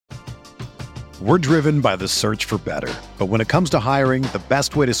We're driven by the search for better. But when it comes to hiring, the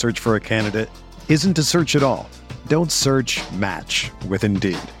best way to search for a candidate isn't to search at all. Don't search, match with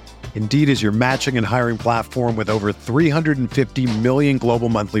Indeed. Indeed is your matching and hiring platform with over 350 million global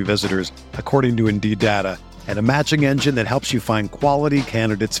monthly visitors, according to Indeed data, and a matching engine that helps you find quality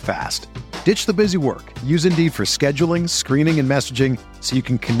candidates fast. Ditch the busy work. Use Indeed for scheduling, screening, and messaging so you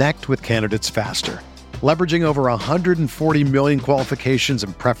can connect with candidates faster. Leveraging over 140 million qualifications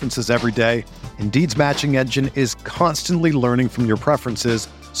and preferences every day, Indeed's matching engine is constantly learning from your preferences,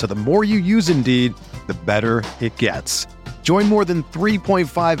 so the more you use Indeed, the better it gets. Join more than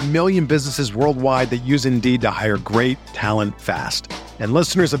 3.5 million businesses worldwide that use Indeed to hire great talent fast. And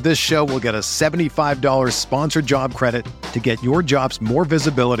listeners of this show will get a $75 sponsored job credit to get your jobs more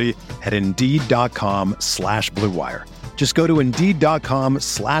visibility at Indeed.com/Blue Wire. Just go to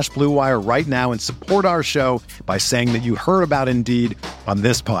Indeed.com/Blue Wire right now and support our show by saying that you heard about Indeed on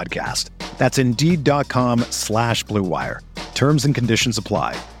this podcast. That's Indeed.com/Blue Wire. Terms and conditions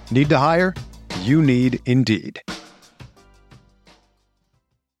apply. Need to hire? You need Indeed.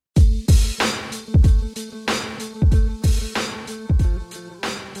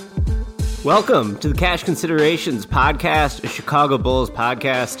 Welcome to the Cash Considerations podcast, a Chicago Bulls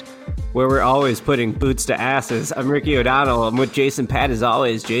podcast where we're always putting boots to asses. I'm Ricky O'Donnell. I'm with Jason Pat as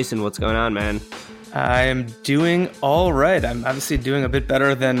always. Jason, what's going on, man? I'm doing all right. I'm obviously doing a bit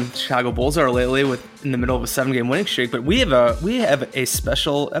better than Chicago Bulls are lately, in the middle of a 7-game winning streak. But we have a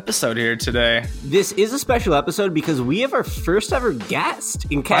special episode here today. This is a special episode because we have our first ever guest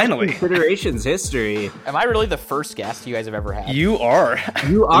in Cash Considerations history. Am I really the first guest you guys have ever had? You are.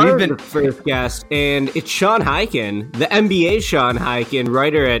 You are the first guest, and it's Sean Highkin, the NBA Sean Highkin,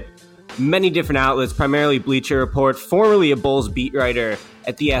 writer at many different outlets, primarily Bleacher Report, formerly a Bulls beat writer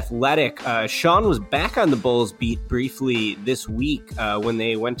at The Athletic. Sean was back on the Bulls beat briefly this week when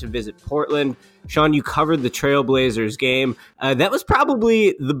they went to visit Portland. Sean, you covered the Trailblazers game. That was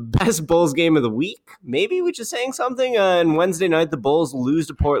probably the best Bulls game of the week, maybe, which is saying something. On Wednesday night, the Bulls lose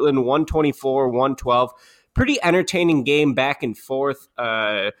to Portland 124-112. Pretty entertaining game back and forth.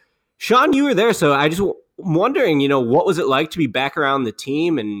 Sean, you were there, so I just wondering, what was it like to be back around the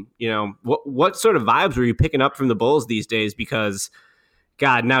team, and what sort of vibes were you picking up from the Bulls these days? Because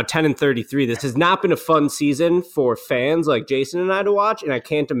God, now 10-33. This has not been a fun season for fans like Jason and I to watch, and I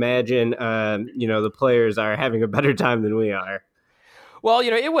can't imagine, the players are having a better time than we are. Well,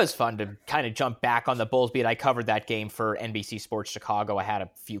 it was fun to kind of jump back on the Bulls beat. I covered that game for NBC Sports Chicago. I had a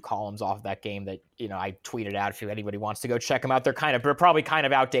few columns off that game that, I tweeted out if anybody wants to go check them out. They're probably kind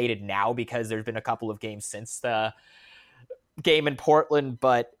of outdated now because there's been a couple of games since the game in Portland,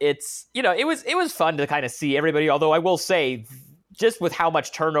 but it's, it was fun to kind of see everybody. Although I will say, just with how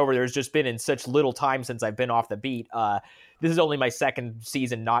much turnover there's just been in such little time since I've been off the beat, this is only my second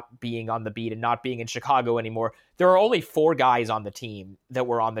season not being on the beat and not being in Chicago anymore. There are only 4 guys on the team that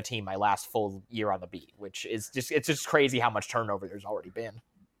were on the team my last full year on the beat, which is it's just crazy how much turnover there's already been.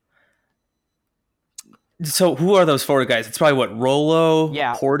 So who are those 4 guys? It's probably Rolo,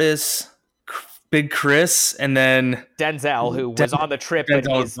 Portis, Big Chris, and then Denzel, who was on the trip and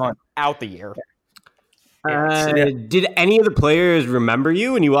is out the year. Did any of the players remember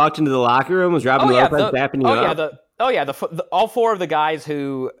you when you walked into the locker room? Was Robin Lopez dapping you up? All 4 of the guys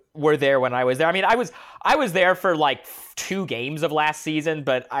who were there when I was there. I mean, I was there for like 2 games of last season,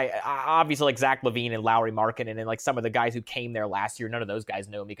 but I obviously like Zach LaVine and Lauri Markkanen and like some of the guys who came there last year. None of those guys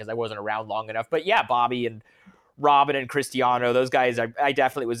know me because I wasn't around long enough. But yeah, Bobby and Robin and Cristiano, those guys, I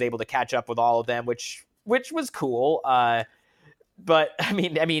definitely was able to catch up with all of them, which was cool. But I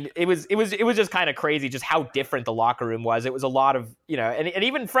mean, it was just kind of crazy just how different the locker room was. It was a lot of, and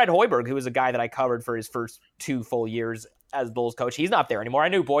even Fred Hoiberg, who was a guy that I covered for his first 2 full years as Bulls coach. He's not there anymore. I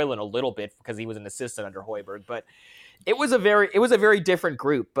knew Boylan a little bit because he was an assistant under Hoiberg, but it was a very different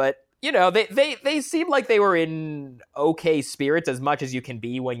group. But they seemed like they were in okay spirits, as much as you can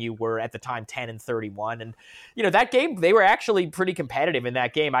be when you were at the time 10-31. And, that game, they were actually pretty competitive in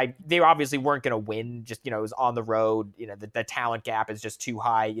that game. They obviously weren't going to win, just, it was on the road. The talent gap is just too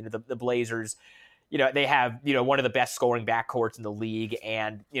high. The Blazers, they have, one of the best scoring backcourts in the league,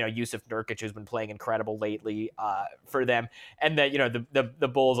 and, Yusuf Nurkic, who's been playing incredible lately for them. And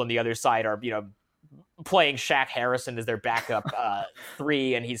the Bulls on the other side are, playing Shaq Harrison as their backup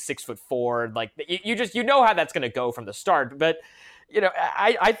 3, and he's 6'4". Like you know how that's going to go from the start. But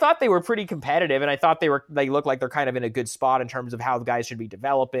I thought they were pretty competitive, and I thought they look like they're kind of in a good spot in terms of how the guys should be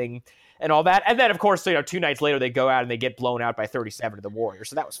developing and all that. And then of course 2 nights later they go out and they get blown out by 37 to the Warriors.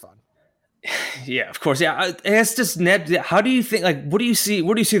 So that was fun. Yeah, of course. Yeah, I guess just Ned. How do you think? Like, what do you see?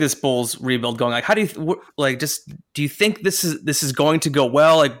 Where do you see this Bulls rebuild going? Like, how do you do you think this is going to go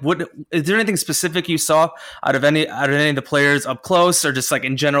well? Like, what is there anything specific you saw out of any of the players up close, or just like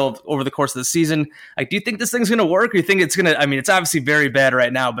in general over the course of the season? Like, do you think this thing's going to work? Or you think it's going to? I mean, it's obviously very bad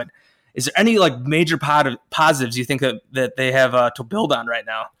right now, but is there any like major positives you think that they have to build on right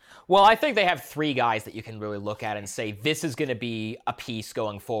now? Well, I think they have three guys that you can really look at and say, this is going to be a piece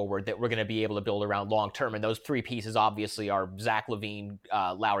going forward that we're going to be able to build around long term. And those three pieces obviously are Zach LaVine,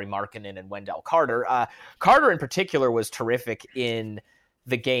 Lauri Markkanen, and Wendell Carter. Carter in particular was terrific in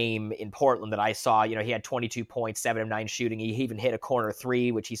the game in Portland that I saw. You know, he had 22 points, 7 of 9 shooting. He even hit a corner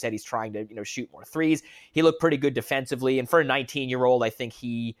three, which he said he's trying to, shoot more threes. He looked pretty good defensively. And for a 19-year-old, I think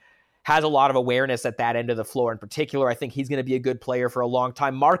he has a lot of awareness at that end of the floor in particular. I think he's going to be a good player for a long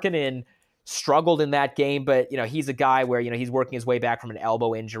time. Markkanen struggled in that game, but, he's a guy where, he's working his way back from an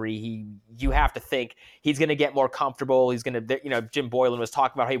elbow injury. You have to think he's going to get more comfortable. He's going to, Jim Boylan was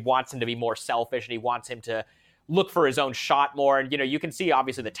talking about how he wants him to be more selfish and he wants him to look for his own shot more. And, you can see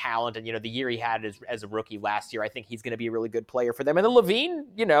obviously the talent and, the year he had as a rookie last year. I think he's going to be a really good player for them. And then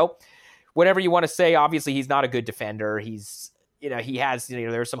LaVine, whatever you want to say, obviously he's not a good defender. He's, he has,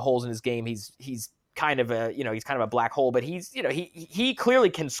 there's some holes in his game. He's kind of a, he's kind of a black hole, but he's, he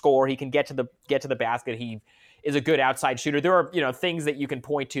clearly can score. He can get to the basket. He is a good outside shooter. There are, things that you can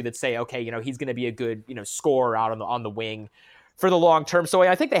point to that say, okay, he's going to be a good, scorer out on the wing for the long term. So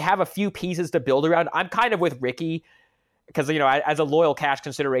I think they have a few pieces to build around. I'm kind of with Ricky because, as a loyal Cash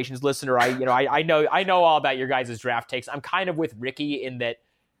Considerations listener, I know all about your guys' draft takes. I'm kind of with Ricky in that,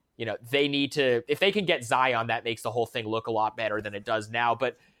 they need to, if they can get Zion, that makes the whole thing look a lot better than it does now.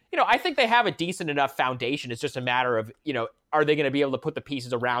 But, I think they have a decent enough foundation. It's just a matter of, are they going to be able to put the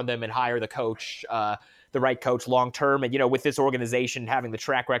pieces around them and hire the coach, the right coach long term? And, with this organization having the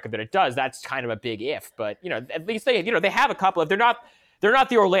track record that it does, that's kind of a big if. But, at least they have a couple of, they're not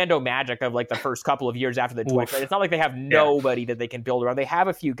the Orlando Magic of like the first couple of years after the 20. It's not like they have nobody that they can build around. They have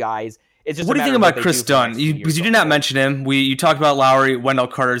a few guys. It's just what do you think about Chris Dunn? Because you did not mention him. You talked about Lauri, Wendell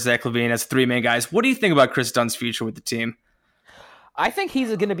Carter, Zach LaVine as three main guys. What do you think about Chris Dunn's future with the team? I think he's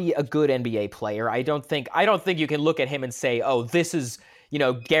going to be a good NBA player. I don't think you can look at him and say, oh, this is,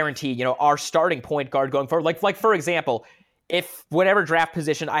 guaranteed, our starting point guard going forward. Like for example, if whatever draft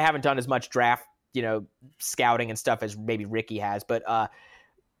position, I haven't done as much draft, scouting and stuff as maybe Ricky has, but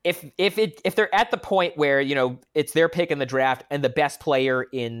if they're at the point where, it's their pick in the draft and the best player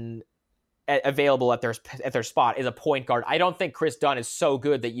available at their spot is a point guard, I don't think Chris Dunn is so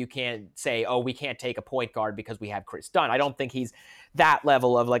good that you can't say, oh, we can't take a point guard because we have Chris Dunn. I don't think he's that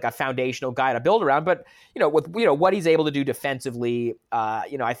level of like a foundational guy to build around, but with what he's able to do defensively,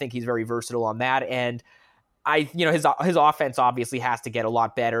 I think he's very versatile on that. And his offense obviously has to get a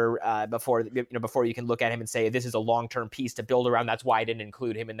lot better before you can look at him and say this is a long-term piece to build around. That's why I didn't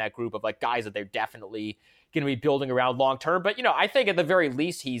include him in that group of like guys that they're definitely going to be building around long-term. But, I think at the very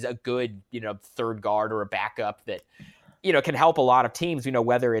least he's a good, third guard or a backup that, can help a lot of teams,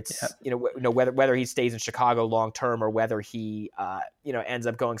 whether it's, whether he stays in Chicago long-term or whether he, ends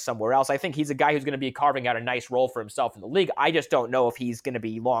up going somewhere else. I think he's a guy who's going to be carving out a nice role for himself in the league. I just don't know if he's going to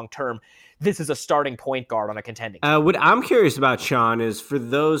be long-term. This is a starting point guard on a contending team. What I'm curious about, Sean, is for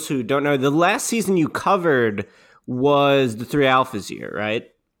those who don't know, the last season you covered was the Three Alphas year, right?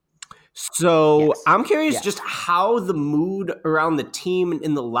 So yes. I'm curious just how the mood around the team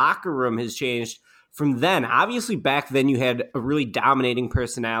in the locker room has changed from then. Obviously, back then you had a really dominating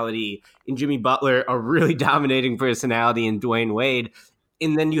personality in Jimmy Butler, a really dominating personality in Dwayne Wade,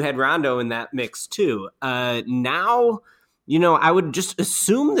 and then you had Rondo in that mix too. Now, I would just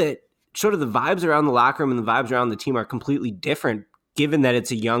assume that sort of the vibes around the locker room and the vibes around the team are completely different, given that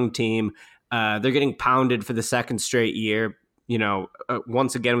it's a young team. They're getting pounded for the second straight year,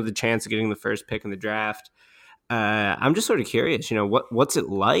 once again with the chance of getting the first pick in the draft. I'm just sort of curious, what's it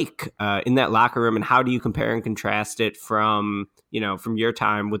like in that locker room, and how do you compare and contrast it from your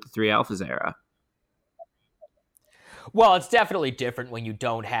time with the Three Alphas era? Well, it's definitely different when you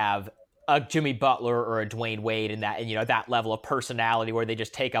don't have a Jimmy Butler or a Dwayne Wade and that level of personality where they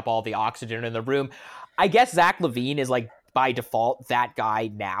just take up all the oxygen in the room. I guess Zach LaVine is like by default that guy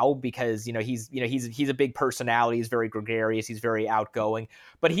now because he's a big personality. He's very gregarious. He's very outgoing,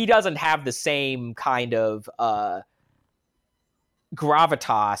 but he doesn't have the same kind of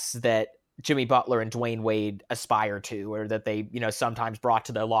gravitas that Jimmy Butler and Dwayne Wade aspire to, or that they, sometimes brought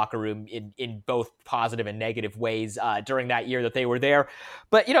to the locker room in both positive and negative ways during that year that they were there.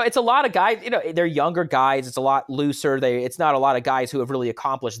 But, it's a lot of guys, they're younger guys. It's a lot looser. It's not a lot of guys who have really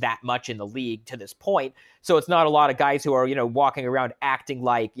accomplished that much in the league to this point. So it's not a lot of guys who are, walking around acting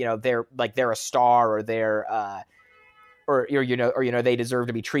like, they're a star or they're, or they deserve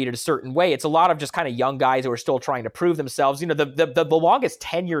to be treated a certain way. It's a lot of just kind of young guys who are still trying to prove themselves. The longest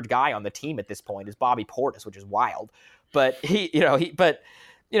tenured guy on the team at this point is Bobby Portis, which is wild. But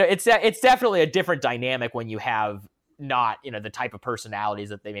it's definitely a different dynamic when you have not, the type of personalities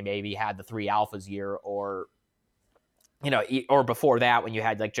that they maybe had the 3 Alphas year, or or before that when you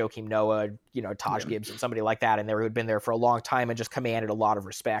had like Joakim Noah, Taj Gibson, somebody like that, and who had been there for a long time and just commanded a lot of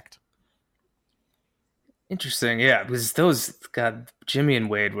respect. Interesting, yeah, because Jimmy and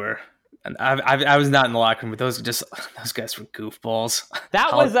Wade were, and I was not in the locker room, but those guys were goofballs.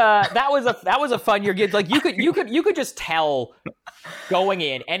 That was a fun year. Like you could just tell going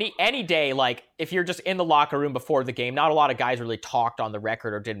in any day. Like if you're just in the locker room before the game, not a lot of guys really talked on the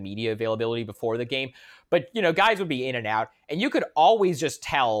record or did media availability before the game, but guys would be in and out, and you could always just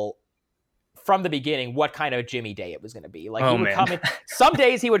tell from the beginning what kind of Jimmy day it was going to be. Like, he would come in. Some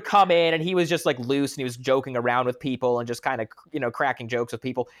days he would come in and he was just like loose and he was joking around with people and just kind of, cracking jokes with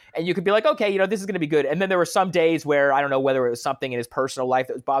people. And you could be like, okay, this is going to be good. And then there were some days where I don't know whether it was something in his personal life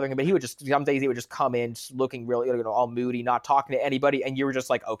that was bothering him, but some days he would just come in just looking really, all moody, not talking to anybody. And you were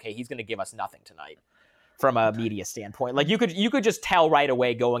just like, okay, he's going to give us nothing tonight from a media standpoint. Like you could just tell right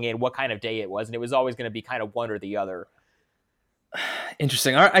away going in what kind of day it was. And it was always going to be kind of one or the other.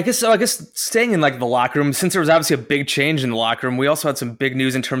 Interesting. All right, I guess staying in like the locker room, since there was obviously a big change in the locker room, we also had some big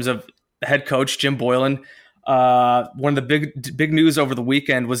news in terms of the head coach, Jim Boylen. One of the big news over the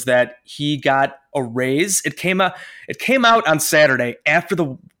weekend was that he got a raise. It came out on Saturday after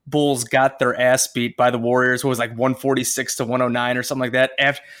the Bulls got their ass beat by the Warriors. What was like 146-109 or something like that.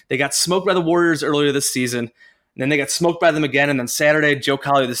 After they got smoked by the Warriors earlier this season, and then they got smoked by them again. And then Saturday, Joe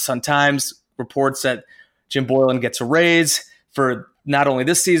Collier of the Sun-Times reports that Jim Boylen gets a raise for not only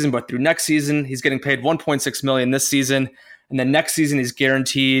this season, but through next season. He's getting paid $1.6 million this season. And then next season, he's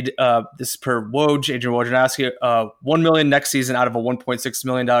guaranteed, this is per Woj, Adrian Wojnarowski, $1 million next season out of a $1.6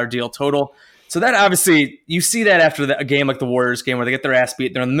 million deal total. So that obviously, you see that after a game like the Warriors game where they get their ass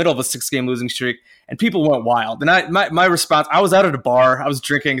beat. They're in the middle of a 6-game losing streak, and people went wild. And my response, I was out at a bar. I was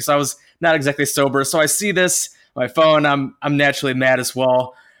drinking, so I was not exactly sober. So I see this on my phone. I'm naturally mad as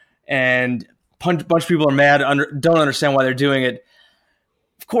well. And a bunch of people are mad, don't understand why they're doing it.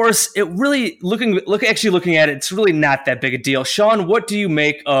 Of course, it really looking at it, it's really not that big a deal. Sean, what do you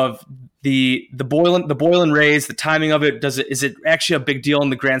make of the Boylen raise, the timing of it? Is it actually a big deal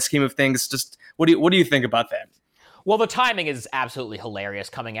in the grand scheme of things? Just what do you think about that? Well, the timing is absolutely hilarious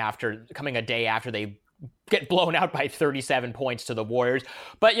coming a day after they get blown out by 37 points to the Warriors.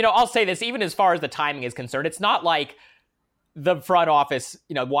 But I'll say this, even as far as the timing is concerned, it's not like the front office,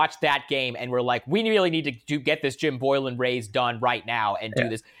 watched that game and we're like, we really need to get this Jim Boylen raise done right now and do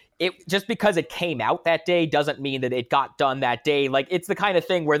this. It just because it came out that day doesn't mean that it got done that day. Like, it's the kind of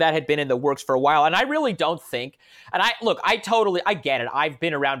thing where that had been in the works for a while. And I really don't think, and I get it. I've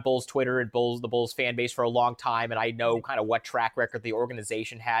been around Bulls Twitter and the Bulls fan base for a long time, and I know kind of what track record the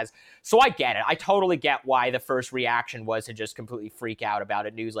organization has. So I get it. I totally get why the first reaction was to just completely freak out about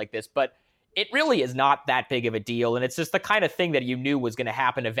a news like this. But it really is not that big of a deal, and it's just the kind of thing that you knew was going to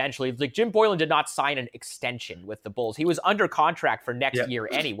happen eventually. It's like Jim Boylen did not sign an extension with the Bulls. He was under contract for next year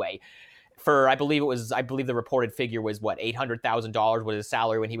anyway. For I believe the reported figure was $800,000 was his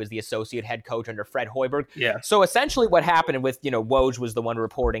salary when he was the associate head coach under Fred Hoiberg. Yeah. So essentially, what happened with Woj was the one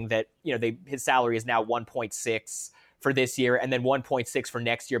reporting that his salary is now 1.6 for this year, and then 1.6 for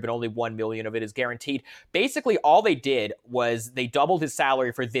next year, but only $1 million of it is guaranteed. Basically, all they did was they doubled his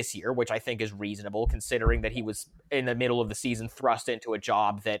salary for this year, which I think is reasonable considering that he was in the middle of the season thrust into a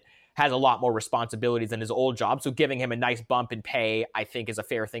job that has a lot more responsibilities than his old job. So giving him a nice bump in pay, I think, is a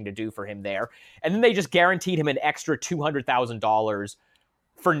fair thing to do for him there. And then they just guaranteed him an extra $200,000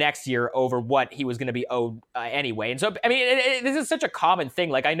 for next year over what he was going to be owed anyway. And so, I mean, this is such a common thing.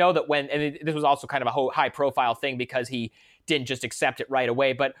 Like, I know that this was also kind of a high profile thing because he didn't just accept it right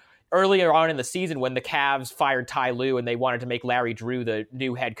away. But earlier on in the season, when the Cavs fired Ty Lue and they wanted to make Larry Drew the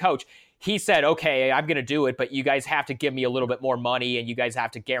new head coach, he said, okay, I'm going to do it, but you guys have to give me a little bit more money and you guys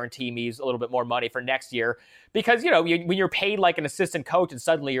have to guarantee me a little bit more money for next year. Because, when you're paid like an assistant coach and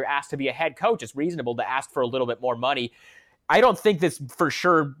suddenly you're asked to be a head coach, it's reasonable to ask for a little bit more money. I don't think this for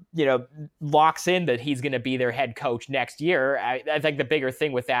sure, locks in that he's going to be their head coach next year. I think the bigger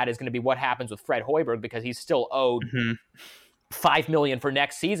thing with that is going to be what happens with Fred Hoiberg, because he's still owed $5 million for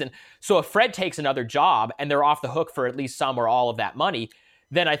next season. So if Fred takes another job and they're off the hook for at least some or all of that money,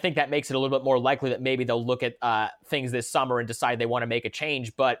 then I think that makes it a little bit more likely that maybe they'll look at things this summer and decide they want to make a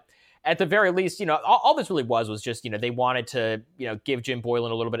change. But at the very least, all this really was just, they wanted to, give Jim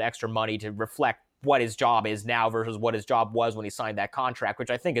Boylen a little bit extra money to reflect what his job is now versus what his job was when he signed that contract, which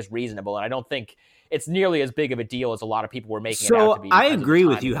I think is reasonable. And I don't think it's nearly as big of a deal as a lot of people were making it out to be. So I agree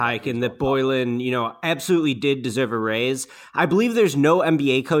with you, Hyken, that Boylen, absolutely did deserve a raise. I believe there's no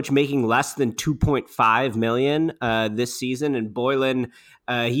NBA coach making less than $2.5 million this season. And Boylen,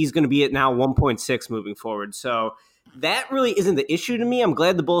 he's going to be at now 1.6 moving forward. So that really isn't the issue to me. I'm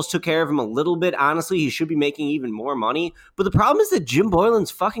glad the Bulls took care of him a little bit. Honestly, he should be making even more money. But the problem is that Jim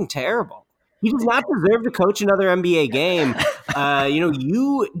Boylen's fucking terrible. He does not deserve to coach another NBA game.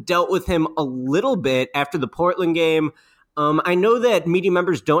 You dealt with him a little bit after the Portland game. I know that media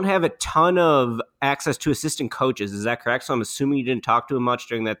members don't have a ton of access to assistant coaches. Is that correct? So I'm assuming you didn't talk to him much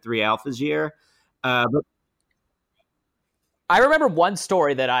during that 3 Alphas year. But I remember one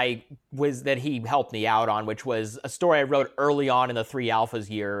story that he helped me out on, which was a story I wrote early on in the 3 Alphas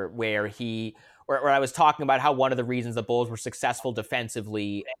year where I was talking about how one of the reasons the Bulls were successful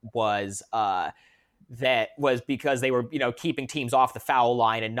defensively was because they were, keeping teams off the foul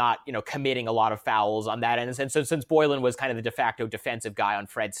line and not, committing a lot of fouls on that end. And so since Boylen was kind of the de facto defensive guy on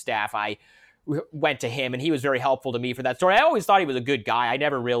Fred's staff, I went to him and he was very helpful to me for that story. I always thought he was a good guy. I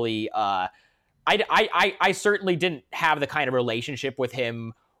never really, I certainly didn't have the kind of relationship with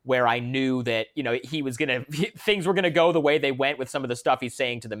him where I knew that, things were going to go the way they went with some of the stuff he's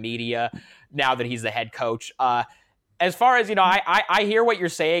saying to the media now that he's the head coach. As far as, I hear what you're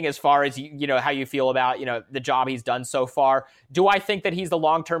saying as far as, how you feel about, the job he's done so far. Do I think that he's the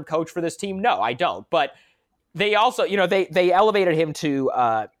long-term coach for this team? No, I don't. But they also, they elevated him to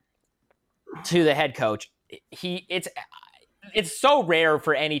the head coach. It's so rare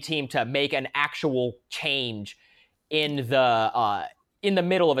for any team to make an actual change in the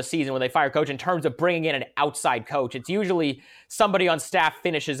middle of a season when they fire a coach in terms of bringing in an outside coach. It's usually somebody on staff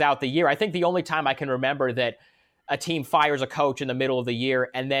finishes out the year. I think the only time I can remember that a team fires a coach in the middle of the year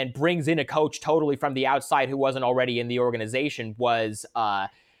and then brings in a coach totally from the outside who wasn't already in the organization was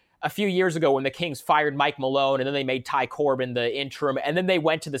a few years ago when the Kings fired Mike Malone and then they made Ty Corbin the interim. And then they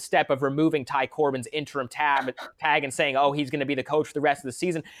went to the step of removing Ty Corbin's interim tag and saying, oh, he's going to be the coach for the rest of the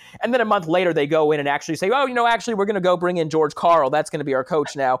season. And then a month later, they go in and actually say, oh, actually, we're going to go bring in George Karl. That's going to be our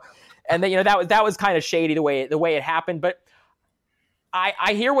coach now. And then, that was kind of shady the way it happened. But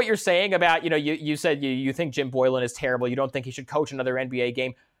I hear what you're saying about, you said you think Jim Boylen is terrible. You don't think he should coach another NBA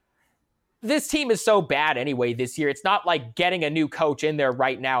game. This team is so bad anyway this year. It's not like getting a new coach in there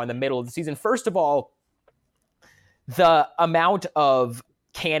right now in the middle of the season. First of all, the amount of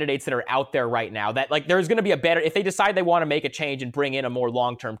candidates that are out there right now that there's going to be if they decide they want to make a change and bring in a more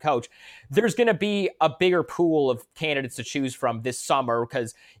long-term coach, there's going to be a bigger pool of candidates to choose from this summer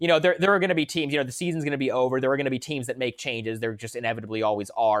because, there are going to be teams, the season's going to be over. There are going to be teams that make changes. There just inevitably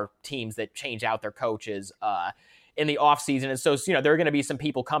always are teams that change out their coaches, in the offseason. And so, there are going to be some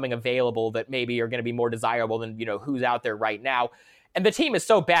people coming available that maybe are going to be more desirable than, who's out there right now. And the team is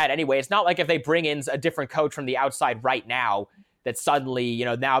so bad anyway. It's not like if they bring in a different coach from the outside right now that suddenly,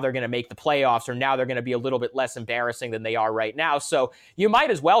 now they're going to make the playoffs or now they're going to be a little bit less embarrassing than they are right now. So you might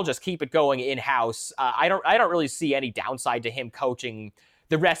as well just keep it going in-house. I don't really see any downside to him coaching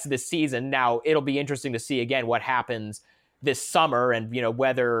the rest of the season. Now, it'll be interesting to see again what happens this summer and,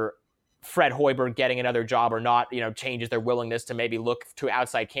 whether Fred Hoiberg getting another job or not, changes their willingness to maybe look to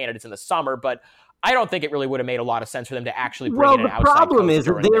outside candidates in the summer. But I don't think it really would have made a lot of sense for them to actually bring in an outside coach. Well, the problem is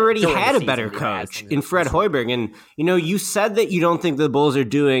that they already had a better coach in Fred Hoiberg. And, you said that you don't think the Bulls are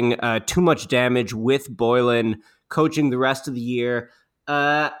doing too much damage with Boylen coaching the rest of the year.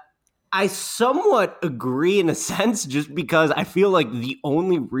 I somewhat agree in a sense, just because I feel like the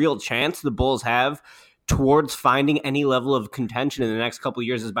only real chance the Bulls have towards finding any level of contention in the next couple of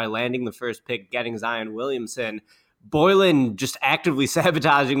years is by landing the first pick, getting Zion Williamson. Boylen just actively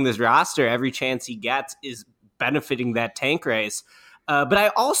sabotaging this roster every chance he gets is benefiting that tank race. But I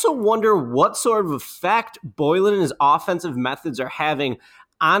also wonder what sort of effect Boylen and his offensive methods are having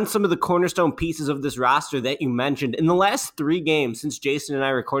on some of the cornerstone pieces of this roster that you mentioned. In the last 3 games since Jason and I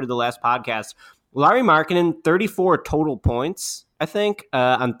recorded the last podcast, Lauri Markkanen, 34 total points, I think,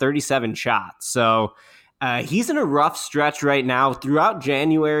 on 37 shots. So he's in a rough stretch right now. Throughout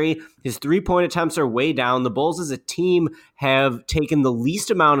January, his 3-point attempts are way down. The Bulls as a team have taken the least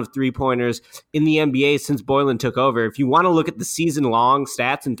amount of 3-pointers in the NBA since Boylen took over. If you want to look at the season-long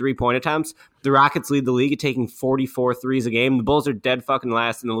stats and 3-point attempts, the Rockets lead the league at taking 44 threes a game. The Bulls are dead fucking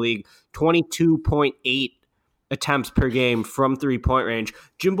last in the league, 22.8 attempts per game from 3-point range.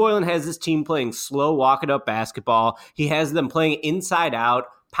 Jim Boylen has this team playing slow, walk-it-up basketball. He has them playing inside out,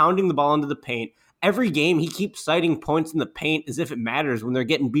 pounding the ball into the paint. Every game, he keeps citing points in the paint as if it matters when they're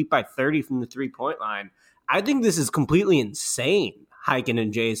getting beat by 30 from the 3-point line. I think this is completely insane, Highkin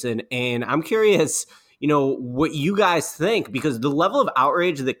and Jason, and I'm curious, what you guys think, because the level of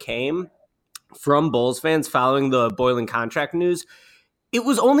outrage that came from Bulls fans following the Boylen contract news, it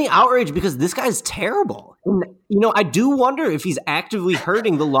was only outrage because this guy's terrible. And, I do wonder if he's actively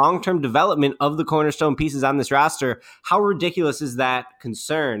hurting the long-term development of the cornerstone pieces on this roster. How ridiculous is that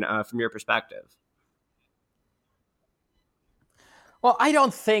concern from your perspective? Well, I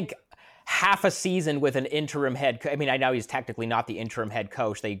don't think half a season with an interim head coach. I mean, I know he's technically not the interim head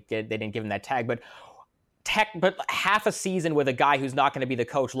coach. They didn't give him that tag, but half a season with a guy who's not going to be the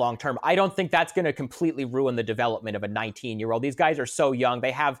coach long term, I don't think that's going to completely ruin the development of a 19-year-old. These guys are so young.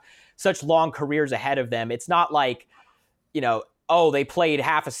 They have such long careers ahead of them. It's not like, they played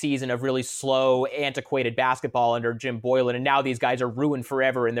half a season of really slow, antiquated basketball under Jim Boylen, and now these guys are ruined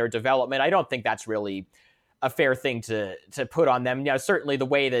forever in their development. I don't think that's really a fair thing to put on them. Certainly the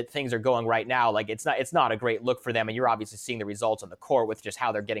way that things are going right now, like it's not a great look for them. And you're obviously seeing the results on the court with just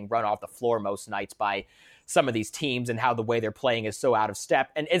how they're getting run off the floor most nights by some of these teams and how the way they're playing is so out of step.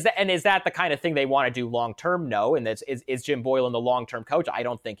 And is that the kind of thing they want to do long term? No. And is Jim Boylen the long term coach? I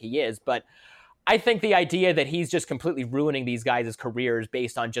don't think he is. But I think the idea that he's just completely ruining these guys' careers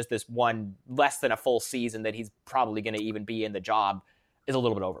based on just this one less than a full season that he's probably going to even be in the job is a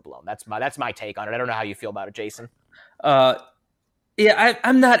little bit overblown. That's my take on it. I don't know how you feel about it, Jason. Yeah,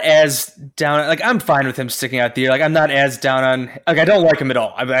 I'm not as down. Like, I'm fine with him sticking out the year. Like, I'm not as down on. Like, I don't like him at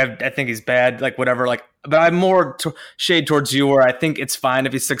all. I think he's bad. Like, whatever. Like, but I'm more shade towards you, where I think it's fine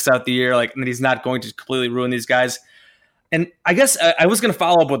if he sticks out the year. Like, and he's not going to completely ruin these guys. And I guess I was going to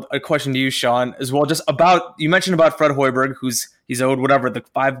follow up with a question to you, Sean, as well. Just about, you mentioned about Fred Hoiberg, he's owed whatever the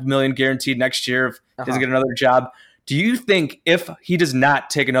 $5 million guaranteed next year if he doesn't get another job. Do you think if he does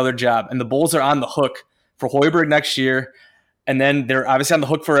not take another job and the Bulls are on the hook for Hoiberg next year, and then they're obviously on the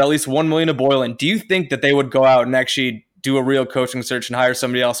hook for at least $1 million to Boylen, do you think that they would go out and actually do a real coaching search and hire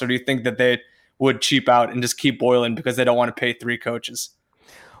somebody else, or do you think that they would cheap out and just keep Boylen because they don't want to pay 3 coaches?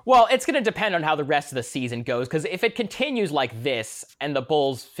 Well, it's going to depend on how the rest of the season goes, because if it continues like this and the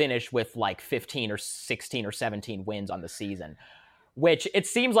Bulls finish with like 15 or 16 or 17 wins on the season, which it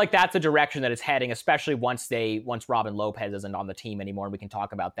seems like that's the direction that it's heading, especially once Robin Lopez isn't on the team anymore, and we can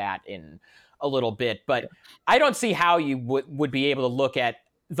talk about that in a little bit. But I don't see how you would be able to look at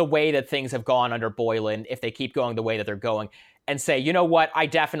the way that things have gone under Boylen, if they keep going the way that they're going, and say, you know what, I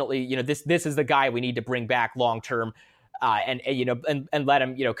definitely, this is the guy we need to bring back long term, and let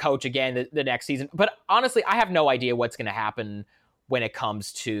him coach again the next season. But honestly, I have no idea what's going to happen when it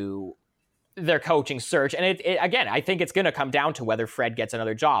comes to their coaching search. And it again, I think it's going to come down to whether Fred gets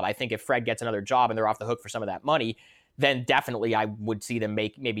another job. I think if Fred gets another job and they're off the hook for some of that money, then definitely I would see them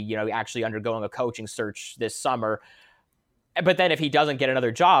maybe actually undergoing a coaching search this summer. But then if he doesn't get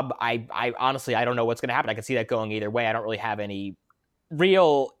another job, I honestly, I don't know what's going to happen. I can see that going either way. I don't really have any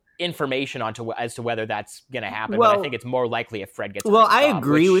real information as to whether that's going to happen. Well, but I think it's more likely if Fred gets another job. I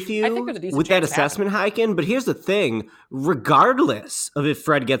agree with you with that assessment, Highkin. But here's the thing. Regardless of if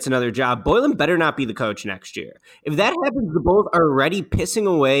Fred gets another job, Boylen better not be the coach next year. If that happens, the Bulls are already pissing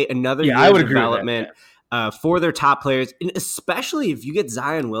away another year of development for their top players, and especially if you get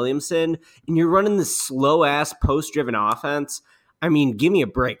Zion Williamson and you're running this slow-ass post-driven offense. I mean, give me a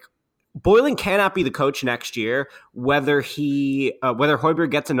break. Boylen cannot be the coach next year, whether Hoiberg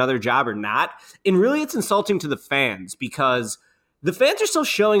gets another job or not. And really, it's insulting to the fans because the fans are still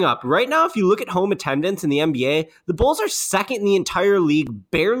showing up. Right now, if you look at home attendance in the NBA, the Bulls are second in the entire league,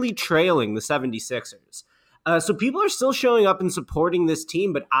 barely trailing the 76ers. So people are still showing up and supporting this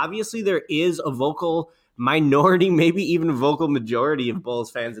team, but obviously there is a vocal minority, maybe even a vocal majority of Bulls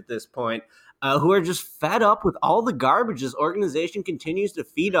fans at this point, who are just fed up with all the garbage this organization continues to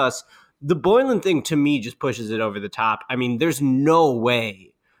feed us. The Boylen thing, to me, just pushes it over the top. I mean, there's no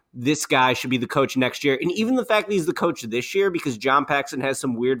way this guy should be the coach next year. And even the fact that he's the coach this year, because John Paxson has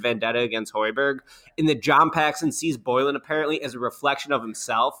some weird vendetta against Hoiberg, and that John Paxson sees Boylen apparently as a reflection of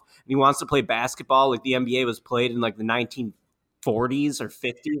himself, and he wants to play basketball like the NBA was played in like the 1940s or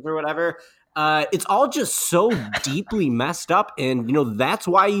 50s or whatever. It's all just so deeply messed up. And, that's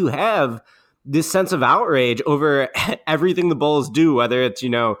why you have this sense of outrage over everything the Bulls do, whether it's,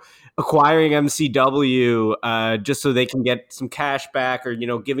 acquiring MCW just so they can get some cash back, or,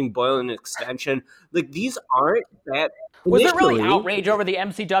 giving Boylen an extension. Like, these aren't that. Was there really outrage over the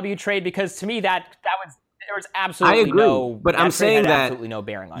MCW trade? Because to me, that was there was absolutely I agree, no. but I'm saying that absolutely no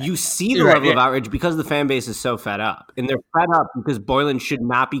bearing on it. You see the level of outrage because the fan base is so fed up, and they're fed up because Boylen should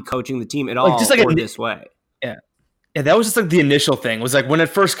not be coaching the team at all this way. Yeah, that was just like the initial thing. It was like when it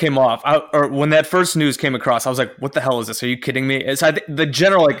first came off, or when that first news came across, I was like, "What the hell is this? Are you kidding me?" It's the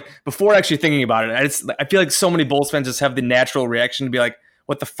general, like, before actually thinking about it, I feel like so many Bulls fans just have the natural reaction to be like,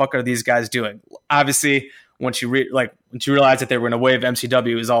 "What the fuck are these guys doing?" Obviously, once you realize that they were going to waive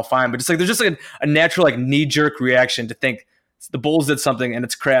MCW, is all fine. But just like there's just like a natural like knee jerk reaction to think the Bulls did something and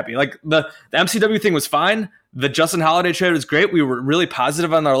it's crappy. Like the MCW thing was fine. The Justin Holiday trade was great. We were really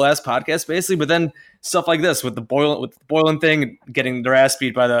positive on our last podcast, basically. But then stuff like this with the Boylen thing, getting their ass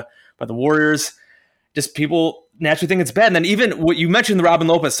beat by the Warriors, just people naturally think it's bad. And then even what you mentioned, the Robin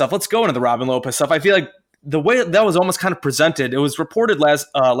Lopez stuff. Let's go into the Robin Lopez stuff. I feel like the way that was almost kind of presented, it was reported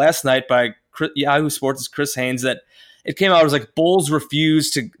last night by Yahoo Sports' Chris Haynes that it came out as like Bulls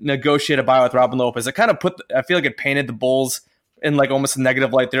refused to negotiate a buyout with Robin Lopez. It kind of I feel like it painted the Bulls in like almost a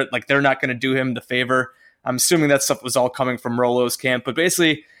negative light. They're not going to do him the favor. I'm assuming that stuff was all coming from Rolo's camp, but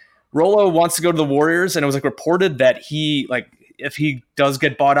basically Rolo wants to go to the Warriors, and it was like reported that he, like, if he does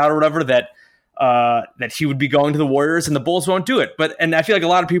get bought out or whatever, that he would be going to the Warriors, and the Bulls won't do it. And I feel like a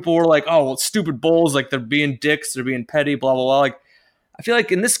lot of people were like, "Oh, well, stupid Bulls! Like they're being dicks, they're being petty, blah blah blah." Like I feel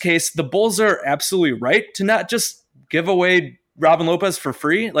like in this case, the Bulls are absolutely right to not just give away Robin Lopez for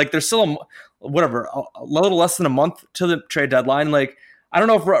free. Like there's still a little less than a month to the trade deadline. Like I don't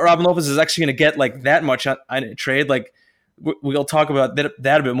know if Robin Lopez is actually going to get like that much on a trade. Like we'll talk about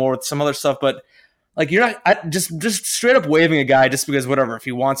that a bit more with some other stuff, but like you're not just straight up waiving a guy just because whatever, if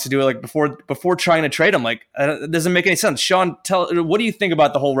he wants to do it, like before trying to trade him, like it doesn't make any sense. Sean, what do you think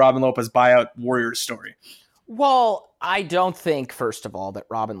about the whole Robin Lopez buyout Warriors story? Well, I don't think, first of all, that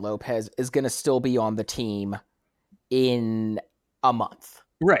Robin Lopez is going to still be on the team in a month.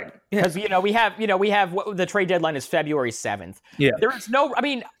 Right. Because, we have the trade deadline is February 7th. Yeah. There is no, I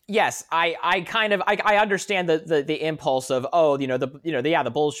mean, yes, I understand the impulse of,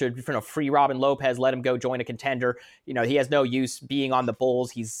 the Bulls should free Robin Lopez, let him go join a contender. He has no use being on the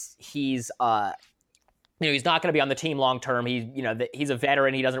Bulls. He's not going to be on the team long term. He's a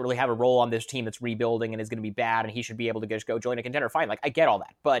veteran. He doesn't really have a role on this team that's rebuilding and is going to be bad, and he should be able to just go join a contender. Fine. Like, I get all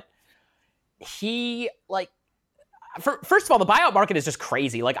that. But first of all, the buyout market is just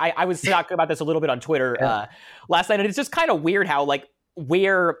crazy. Like I was talking about this a little bit on Twitter last night, and it's just kind of weird how like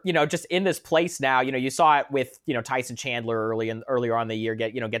we're just in this place now. You saw it with Tyson Chandler earlier on in the year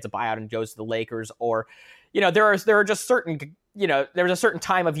gets a buyout and goes to the Lakers, or there are just certain there's a certain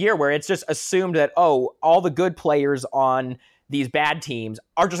time of year where it's just assumed that all the good players on these bad teams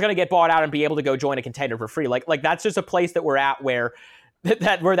are just going to get bought out and be able to go join a contender for free. Like that's just a place that we're at where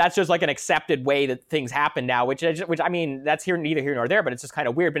that's just like an accepted way that things happen now, which I mean, that's neither here nor there, but it's just kind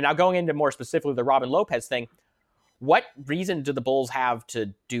of weird. But now going into more specifically the Robin Lopez thing, what reason do the Bulls have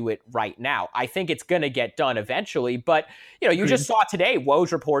to do it right now? I think it's going to get done eventually, but you just saw today,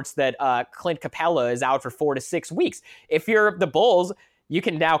 Woj reports that Clint Capella is out for 4 to 6 weeks. If you're the Bulls, you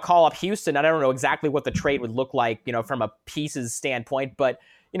can now call up Houston. I don't know exactly what the trade would look like, from a pieces standpoint, but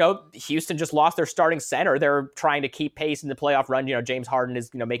Houston just lost their starting center. They're trying to keep pace in the playoff run. James Harden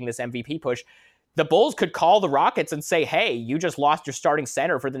is, making this MVP push. The Bulls could call the Rockets and say, hey, you just lost your starting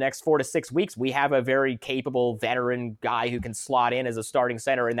center for the next 4 to 6 weeks. We have a very capable veteran guy who can slot in as a starting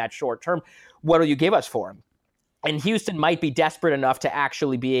center in that short term. What will you give us for him? And Houston might be desperate enough to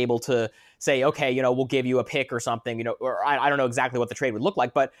actually be able to say, okay, we'll give you a pick or something, or I don't know exactly what the trade would look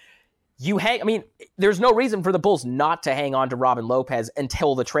like, but there's no reason for the Bulls not to hang on to Robin Lopez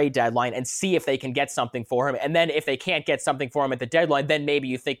until the trade deadline and see if they can get something for him. And then if they can't get something for him at the deadline, then maybe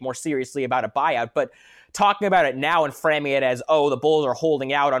you think more seriously about a buyout. But talking about it now and framing it as, the Bulls are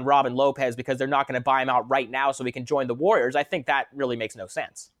holding out on Robin Lopez because they're not going to buy him out right now so he can join the Warriors, I think that really makes no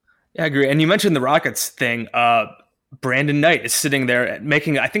sense. Yeah, I agree. And you mentioned the Rockets thing. Brandon Knight is sitting there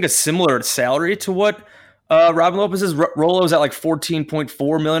making, I think, a similar salary to what Robin Lopez's. Rolo's at like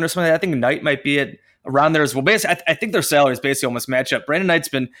 $14.4 million or something. I think Knight might be at around there as well. Basically, I think their salaries basically almost match up. Brandon Knight's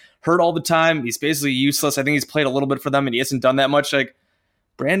been hurt all the time. He's basically useless. I think he's played a little bit for them, and he hasn't done that much. Like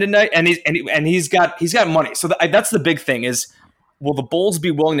Brandon Knight, and he's got money. So that's the big thing is, will the Bulls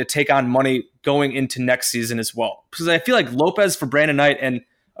be willing to take on money going into next season as well? Because I feel like Lopez for Brandon Knight and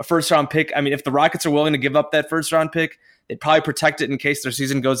a first-round pick, I mean, if the Rockets are willing to give up that first-round pick, they'd probably protect it in case their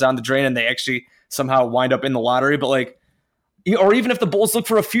season goes down the drain and they actually somehow wind up in the lottery. But or even if the Bulls look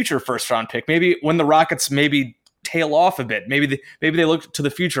for a future first-round pick, maybe when the Rockets maybe tail off a bit, maybe they look to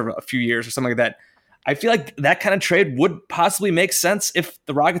the future of a few years or something like that. I feel like that kind of trade would possibly make sense if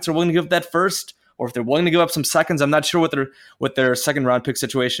the Rockets are willing to give that first, or if they're willing to give up some seconds. I'm not sure what their second round pick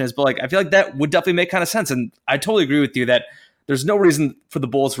situation is, but like I feel like that would definitely make kind of sense. And I totally agree with you that there's no reason for the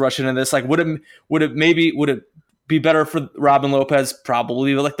Bulls to rush into this. Like, would it be better for Robin Lopez?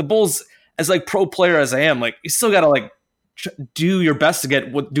 Probably, but like the Bulls, as like pro player as I am, like you still got to like do your best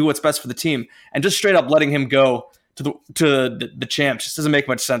to do what's best for the team, and just straight up letting him go to the champs just doesn't make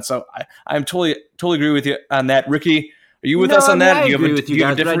much sense. So I'm totally agree with you on that. Ricky, are you with us on that? I agree with you guys,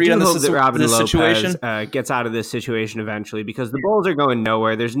 have a different read on this, that Robin this Lopez, situation? Gets out of this situation eventually, because the Bulls are going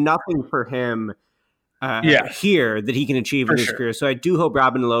nowhere. There's nothing for him here that he can achieve in his career. So I do hope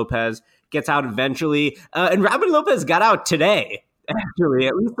Robin Lopez gets out eventually. And Robin Lopez got out today, actually,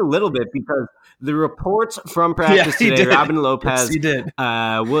 at least a little bit, because the reports from practice today, Robin Lopez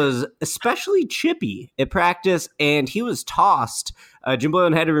was especially chippy at practice, and he was tossed. Jim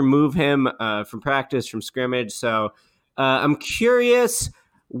Boylen had to remove him from practice, from scrimmage. So I'm curious,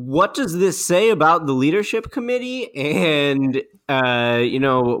 what does this say about the leadership committee? And,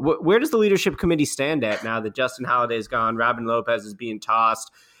 where does the leadership committee stand at now that Justin Holiday's gone, Robin Lopez is being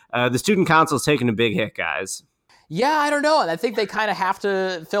tossed? The student council's taking a big hit, guys. Yeah, I don't know. I think they kind of have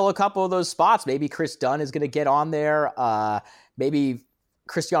to fill a couple of those spots. Maybe Chris Dunn is going to get on there. Maybe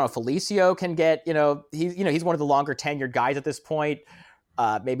Cristiano Felicio can get, he's one of the longer tenured guys at this point.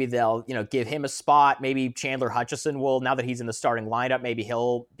 Maybe they'll, give him a spot. Maybe Chandler Hutchison will, now that he's in the starting lineup, maybe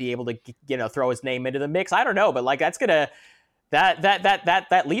he'll be able to, throw his name into the mix. I don't know, but like that's gonna.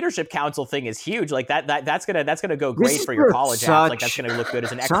 That leadership council thing is huge. Like that's gonna go great for your college apps. Like that's gonna look good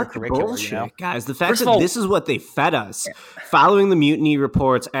as an extracurricular. Bullshit, guys. The fact that this is what they fed us following the mutiny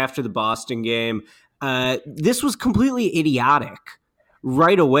reports after the Boston game, this was completely idiotic.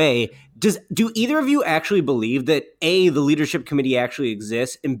 Right away, do either of you actually believe that A, the leadership committee actually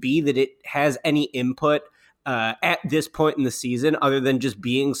exists, and B, that it has any input at this point in the season, other than just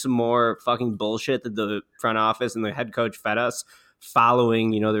being some more fucking bullshit that the front office and the head coach fed us following,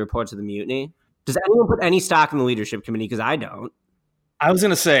 the reports of the mutiny? Does anyone put any stock in the leadership committee? Because I don't. I was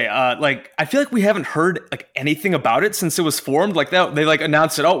gonna say, I feel like we haven't heard anything about it since it was formed. Like that, they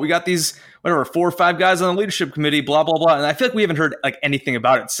announced it. Oh, we got these 4 or 5 guys on the leadership committee. Blah blah blah. And I feel like we haven't heard anything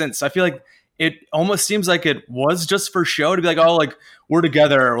about it since. I feel like it almost seems like it was just for show to be we're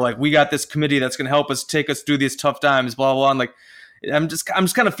together, or we got this committee that's gonna help us take us through these tough times. Blah blah. And I'm just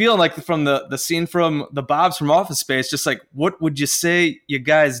kind of feeling from the scene from the Bobs from Office Space, just what would you say you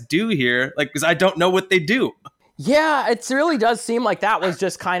guys do here? Because I don't know what they do. Yeah, it really does seem like that was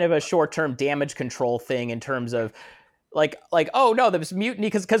just kind of a short-term damage control thing in terms of oh no, there was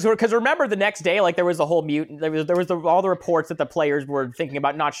mutiny because remember the next day there was the whole mutiny, there was all the reports that the players were thinking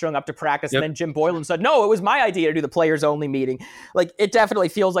about not showing up to practice. Yep. And then Jim Boylen said, no, it was my idea to do the players only meeting. It definitely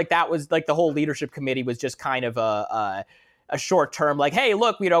feels like that was the whole leadership committee was just kind of a short term, hey,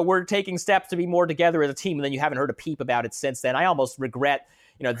 look, we're taking steps to be more together as a team, and then you haven't heard a peep about it since then. I almost regret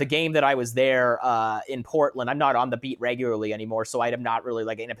the game that I was there in Portland. I'm not on the beat regularly anymore, so I'm not really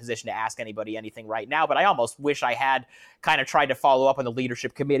in a position to ask anybody anything right now. But I almost wish I had kind of tried to follow up on the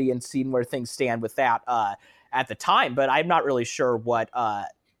leadership committee and seen where things stand with that at the time. But I'm not really sure what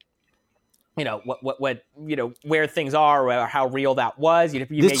where things are or how real that was.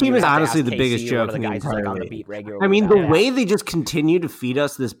 This team is honestly the biggest joke in the entire on the beat regularly. I mean, the way they just continue to feed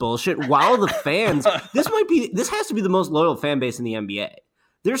us this bullshit while the fans, this has to be the most loyal fan base in the NBA.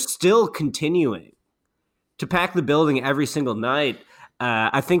 They're still continuing to pack the building every single night.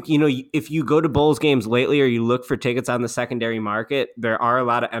 I think, if you go to Bulls games lately or you look for tickets on the secondary market, there are a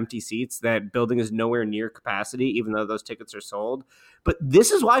lot of empty seats. That building is nowhere near capacity, even though those tickets are sold. But this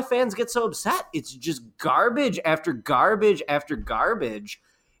is why fans get so upset. It's just garbage after garbage after garbage.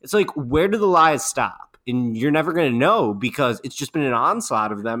 It's where do the lies stop? And you're never going to know, because it's just been an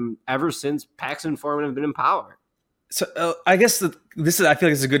onslaught of them ever since Paxson and Foreman have been in power. So I guess I feel like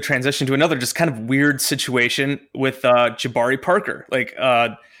this is a good transition to another just kind of weird situation with Jabari Parker.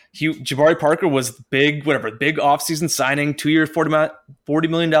 Jabari Parker was big offseason signing, 2-year, $40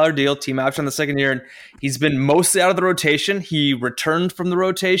 million deal, team option on the second year, and he's been mostly out of the rotation. He returned from the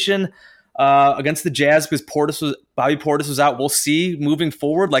rotation against the Jazz because Bobby Portis was out. We'll see moving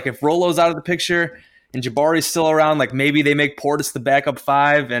forward. If Rolo's out of the picture and Jabari's still around, maybe they make Portis the backup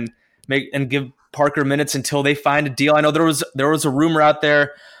 5 and give Parker minutes until they find a deal. I know there was a rumor out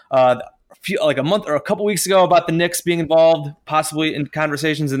there a month or a couple weeks ago about the Knicks being involved possibly in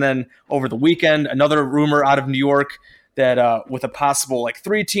conversations, and then over the weekend another rumor out of New York that with a possible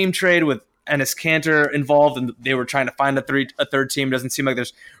 3-team trade with Enes Kanter involved, and they were trying to find a third team. Doesn't seem like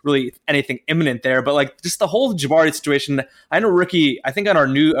there's really anything imminent there. But like just the whole Jabari situation, I know Ricky, I think on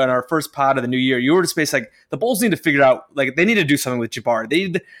our first pod of the new year, you were just basically like the Bulls need to figure out, like they need to do something with Jabari.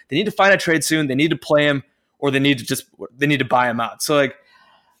 They need to find a trade soon. They need to play him, or they need to buy him out. So like,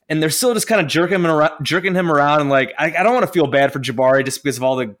 and they're still just kind of jerking him around. And like, I don't want to feel bad for Jabari just because of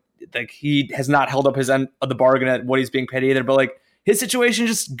all the, like, he has not held up his end of the bargain at what he's being paid either. But like, his situation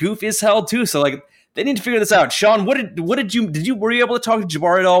just goofy as hell too. So like, they need to figure this out. Sean, were you able to talk to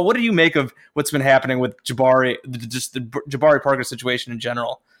Jabari at all? What do you make of what's been happening with Jabari, just the Jabari Parker situation in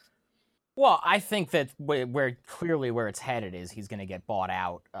general? Well, I think that where it's headed is he's going to get bought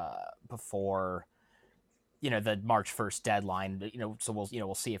out before, the March 1st deadline. So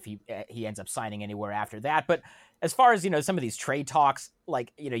we'll see if he ends up signing anywhere after that. But as far as some of these trade talks,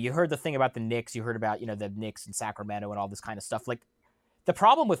 like you heard the thing about the Knicks, you heard about the Knicks in Sacramento and all this kind of stuff. Like the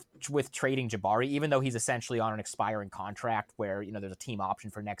problem with trading Jabari, even though he's essentially on an expiring contract where there's a team option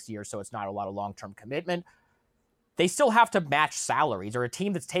for next year, so it's not a lot of long-term commitment. They still have to match salaries, or a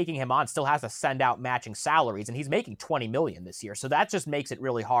team that's taking him on still has to send out matching salaries, and he's making $20 million this year. So that just makes it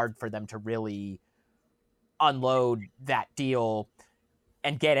really hard for them to really unload that deal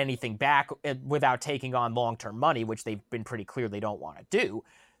and get anything back without taking on long-term money, which they've been pretty clear they don't want to do.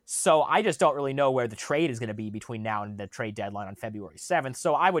 So I just don't really know where the trade is going to be between now and the trade deadline on February 7th.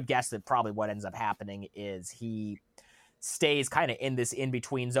 So I would guess that probably what ends up happening is he stays kind of in this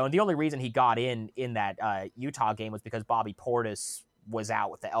in-between zone. The only reason he got in that Utah game was because Bobby Portis was out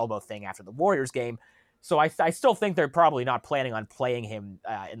with the elbow thing after the Warriors game. So I still think they're probably not planning on playing him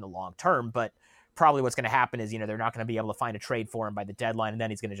in the long term, but probably what's going to happen is, they're not going to be able to find a trade for him by the deadline, and then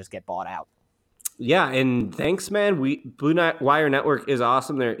he's going to just get bought out. Yeah, and thanks, man. Blue Wire Network is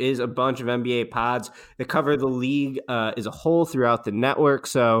awesome. There is a bunch of NBA pods that cover the league as a whole throughout the network.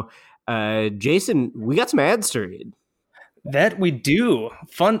 So, Jason, we got some ads to read. That we do.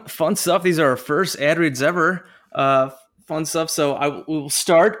 Fun stuff. These are our first ad reads ever. Fun stuff. So we'll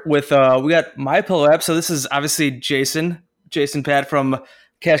start with, we got MyPillow app. So this is obviously Jason Pat from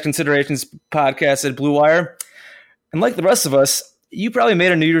Cash Considerations podcast at Blue Wire. And like the rest of us, you probably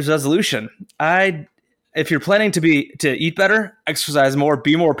made a New Year's resolution. If you're planning to eat better, exercise more,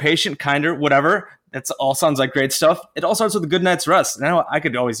 be more patient, kinder, whatever, that's all sounds like great stuff. It all starts with a good night's rest. Now I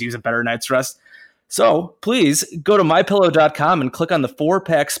could always use a better night's rest. So please go to mypillow.com and click on the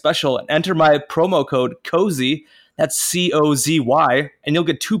 4-pack special and enter my promo code COZY, that's COZY, and you'll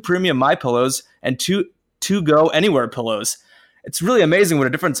get 2 premium MyPillows and 2 go anywhere pillows. It's really amazing what a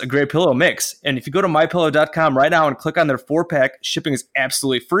difference a great pillow makes. And if you go to mypillow.com right now and click on their 4-pack, shipping is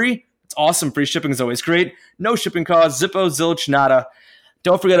absolutely free. It's awesome. Free shipping is always great. No shipping costs, Zippo, zilch, nada.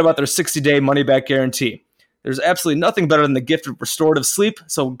 Don't forget about their 60-day money-back guarantee. There's absolutely nothing better than the gift of restorative sleep.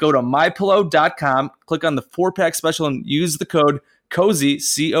 So go to mypillow.com, click on the 4-pack special, and use the code COZY,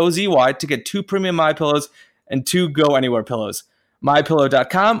 COZY, to get 2 premium MyPillows and 2 Go Anywhere pillows.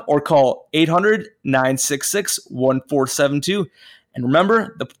 MyPillow.com or call 800-966-1472. And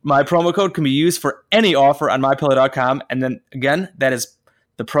remember, my promo code can be used for any offer on MyPillow.com. And then again, that is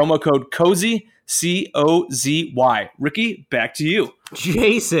the promo code COZY, COZY. Ricky, back to you.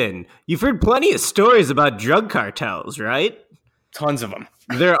 Jason, you've heard plenty of stories about drug cartels, right? Tons of them.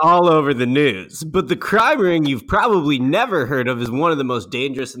 They're all over the news. But the crime ring you've probably never heard of is one of the most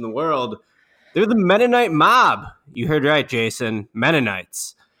dangerous in the world. They're the Mennonite mob. You heard right, Jason.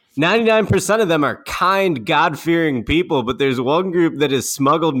 Mennonites. 99% of them are kind, God-fearing people, but there's one group that has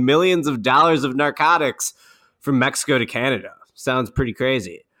smuggled millions of dollars of narcotics from Mexico to Canada. Sounds pretty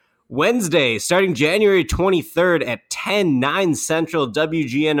crazy. Wednesday, starting January 23rd at 10/9 Central,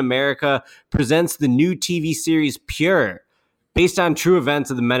 WGN America presents the new TV series Pure, based on true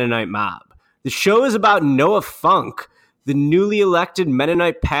events of the Mennonite mob. The show is about Noah Funk, the newly elected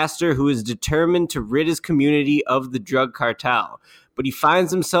Mennonite pastor who is determined to rid his community of the drug cartel, but he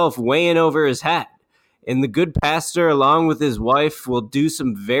finds himself way in over his head. And the good pastor, along with his wife, will do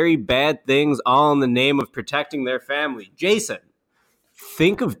some very bad things, all in the name of protecting their family. Jason,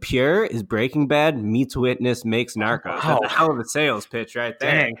 think of Pure as Breaking Bad meets Witness makes Narcos. That's a hell of a sales pitch right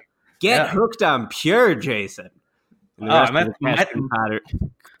there. Dang. Get hooked on Pure, Jason.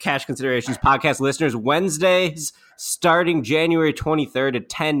 Cash Considerations podcast listeners, Wednesdays starting January 23rd at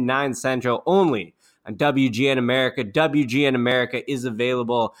 10/9 Central only on WGN America. WGN America is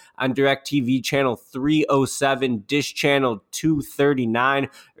available on DirecTV channel 307, Dish channel 239,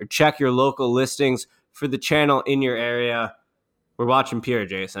 or check your local listings for the channel in your area. We're watching Pure,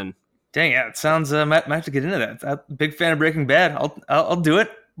 Jason. Dang, yeah, it sounds. Might have to get into that. I'm a big fan of Breaking Bad. I'll do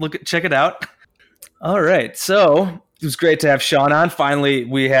it. Check it out. All right, so was great to have Sean on. Finally,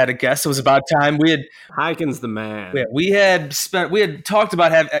 we had a guest. It was about time. Heiken's the man. We had talked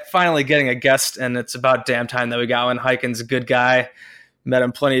about finally getting a guest, and it's about damn time that we got one. Heiken's a good guy. Met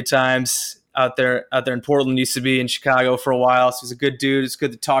him plenty of times out there in Portland. Used to be in Chicago for a while, so he's a good dude. It's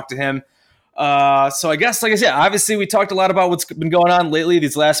good to talk to him. So I guess, like I said, obviously we talked a lot about what's been going on lately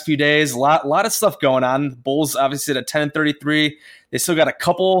these last few days. A lot of stuff going on. The Bulls obviously at 10-33. They still got a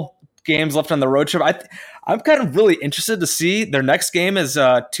couple games left on the road trip. I'm kind of really interested to see their next game is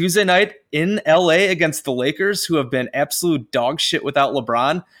Tuesday night in LA against the Lakers, who have been absolute dog shit without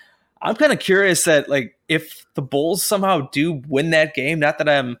LeBron. I'm kind of curious that, like, if the Bulls somehow do win that game, not that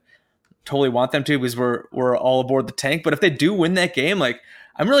I'm totally want them to because we're all aboard the tank, but if they do win that game, like,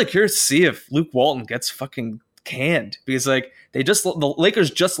 I'm really curious to see if Luke Walton gets fucking canned, because like the Lakers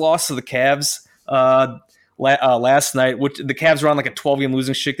just lost to the Cavs last night, which the Cavs were on like a 12-game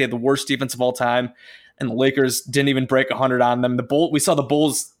losing streak. They had the worst defense of all time, and the Lakers didn't even break 100 on them. We saw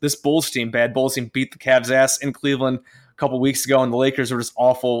this Bulls team beat the Cavs ass in Cleveland a couple weeks ago, and the Lakers were just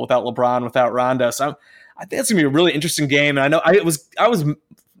awful without LeBron, without Rondo. So I think it's gonna be a really interesting game. And I know I was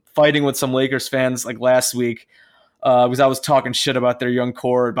fighting with some Lakers fans like last week because I was talking shit about their young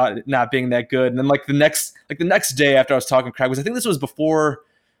core, about it not being that good. And then the next day after I was talking crap, because I think this was before,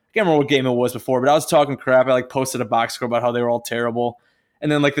 I can't remember what game it was before, but I was talking crap. I posted a box score about how they were all terrible.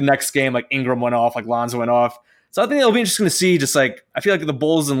 And then the next game, Ingram went off, Lonzo went off. So I think it'll be interesting to see. Just I feel like the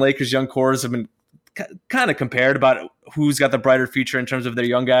Bulls and Lakers young cores have been kind of compared about who's got the brighter future in terms of their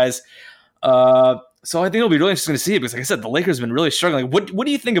young guys. So I think it'll be really interesting to see, because, like I said, the Lakers have been really struggling. What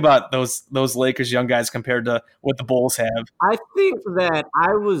do you think about those Lakers young guys compared to what the Bulls have? I think that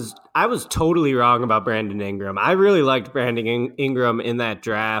I was totally wrong about Brandon Ingram. I really liked Brandon Ingram in that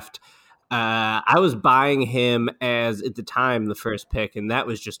draft. I was buying him as, at the time, the first pick, and that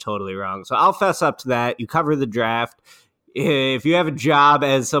was just totally wrong. So I'll fess up to that. You cover the draft. If you have a job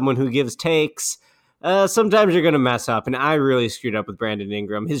as someone who gives takes, sometimes you're going to mess up, and I really screwed up with Brandon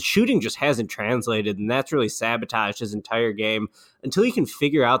Ingram. His shooting just hasn't translated, and that's really sabotaged his entire game until he can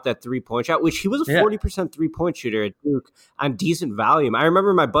figure out that three-point shot, which he was a 40% three-point shooter at Duke on decent volume. I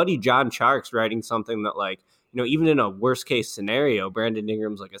remember my buddy John Charks writing something that, even in a worst-case scenario, Brandon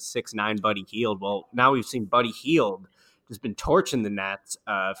Ingram's like a 6'9" Buddy Hield. Well, now we've seen Buddy Hield has been torching the Nets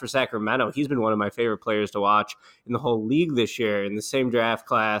for Sacramento. He's been one of my favorite players to watch in the whole league this year. In the same draft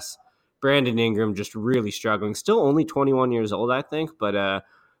class, Brandon Ingram just really struggling. Still only 21 years old, I think, but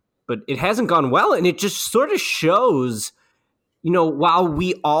it hasn't gone well, and it just sort of shows, while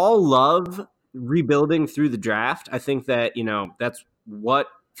we all love rebuilding through the draft, I think that, that's what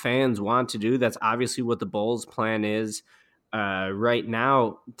fans want to do. That's obviously what the Bulls' plan is. Right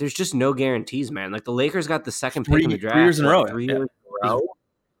now, there's just no guarantees, man. The Lakers got the second pick in the draft 3 years in a row. 3 years in a row.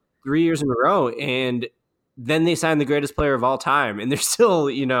 3 years in a row, and then they signed the greatest player of all time, and they're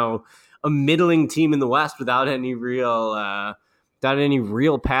still, a middling team in the West without any real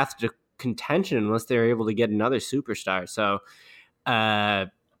path to contention unless they're able to get another superstar. So,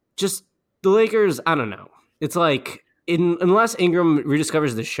 just the Lakers, I don't know. It's unless Ingram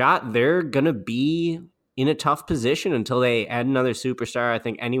rediscovers the shot, they're gonna be in a tough position until they add another superstar. I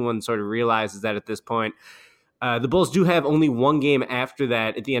think anyone sort of realizes that at this point. The Bulls do have only one game after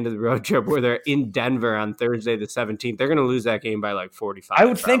that at the end of the road trip, where they're in Denver on Thursday the 17th. They're going to lose that game by 45. I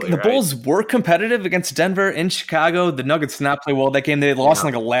would think the Bulls were competitive against Denver in Chicago. The Nuggets did not play well that game. They lost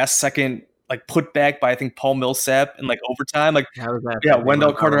in a last-second put back by, I think, Paul Millsap in overtime.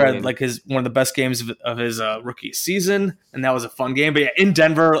 Wendell Carter had one of the best games of his rookie season, and that was a fun game. But yeah, in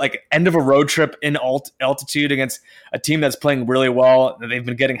Denver, end of a road trip in altitude against a team that's playing really well. They've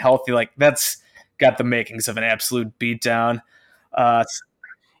been getting healthy. That's got the makings of an absolute beatdown. The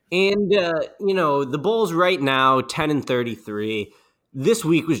Bulls right now, 10-33. This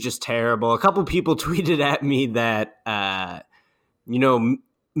week was just terrible. A couple people tweeted at me that,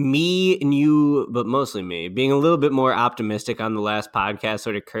 me and you, but mostly me, being a little bit more optimistic on the last podcast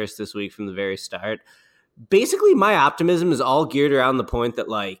sort of cursed this week from the very start. Basically, my optimism is all geared around the point that,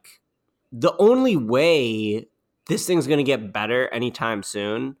 the only way this thing's going to get better anytime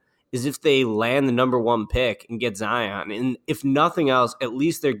soon is if they land the number one pick and get Zion. And if nothing else, at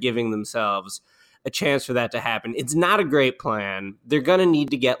least they're giving themselves a chance for that to happen. It's not a great plan. They're going to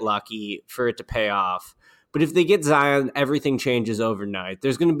need to get lucky for it to pay off. But if they get Zion, everything changes overnight.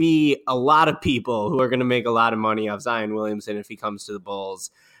 There's going to be a lot of people who are going to make a lot of money off Zion Williamson if he comes to the Bulls.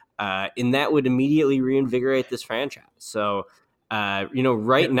 And that would immediately reinvigorate this franchise. So,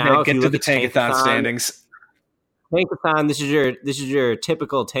 right now, get to the Tankathon standings. Tankathon, this is your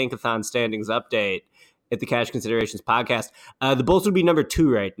typical Tankathon standings update. at the Cash Considerations podcast. The Bulls would be number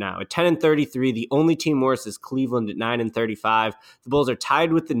 2 right now at 10-33. The only team worse is Cleveland at 9-35. The Bulls are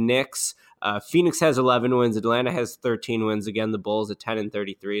tied with the Knicks. Phoenix has 11 wins. Atlanta has 13 wins. Again, the Bulls at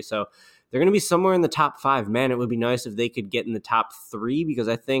 10-33. So they're going to be somewhere in the top 5. Man, it would be nice if they could get in the top 3, because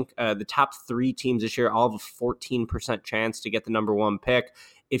I think the top 3 teams this year all have a 14% chance to get the number 1 pick.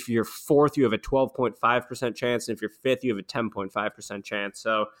 If you're 4th, you have a 12.5% chance. And if you're 5th, you have a 10.5% chance.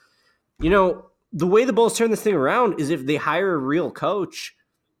 So, the way the Bulls turn this thing around is if they hire a real coach,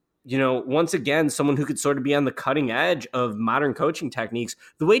 once again, someone who could sort of be on the cutting edge of modern coaching techniques,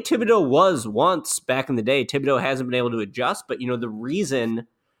 the way Thibodeau was once back in the day. Thibodeau hasn't been able to adjust, but the reason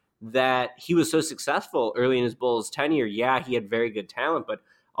that he was so successful early in his Bulls tenure, yeah, he had very good talent, but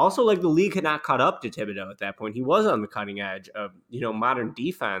also the league had not caught up to Thibodeau at that point. He was on the cutting edge of, modern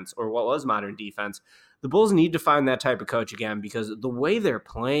defense, or what was modern defense. The Bulls need to find that type of coach again, because the way they're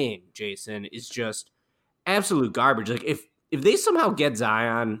playing, Jason, is just absolute garbage. If they somehow get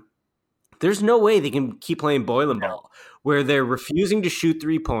Zion, there's no way they can keep playing Boylen ball, where they're refusing to shoot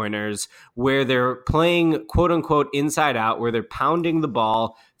 3-pointers, where they're playing quote-unquote inside out, where they're pounding the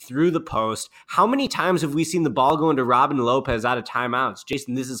ball through the post. How many times have we seen the ball go into Robin Lopez out of timeouts?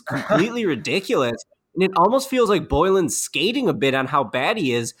 Jason, this is completely ridiculous. And it almost feels like Boylen's skating a bit on how bad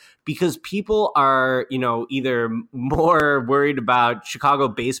he is, because people are, either more worried about Chicago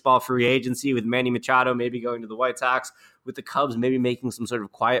baseball free agency with Manny Machado maybe going to the White Sox, with the Cubs maybe making some sort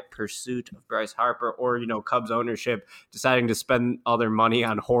of quiet pursuit of Bryce Harper, or, Cubs ownership deciding to spend all their money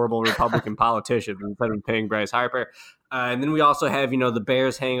on horrible Republican politicians instead of paying Bryce Harper. And then we also have, the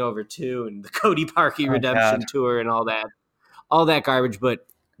Bears hangover too, and the Cody Parkey redemption tour and all that garbage. But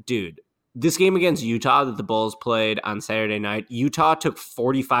dude, this game against Utah that the Bulls played on Saturday night, Utah took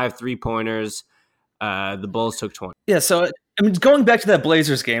 45 3-pointers. The Bulls took 20. Yeah, so going back to that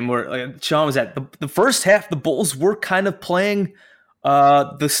Blazers game where Sean was at, the first half, the Bulls were kind of playing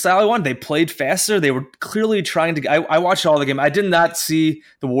the style I wanted. They played faster. They were clearly trying to. I watched all the game. I did not see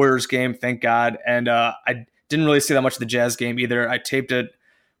the Warriors game, thank God, and I didn't really see that much of the Jazz game either. I taped it,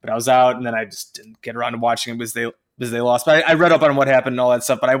 but I was out, and then I just didn't get around to watching it because they lost. But I read up on what happened and all that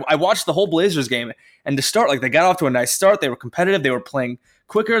stuff. But I watched the whole Blazers game, and to start, they got off to a nice start. They were competitive. They were playing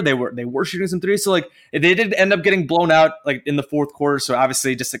quicker. They were shooting some threes. So they did end up getting blown out in the fourth quarter. So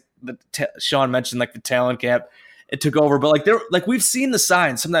obviously, just Sean mentioned the talent gap, it took over. But we've seen the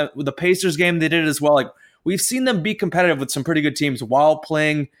signs. Sometimes with the Pacers game, they did it as well. We've seen them be competitive with some pretty good teams while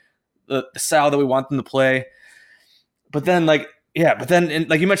playing the style that we want them to play. But then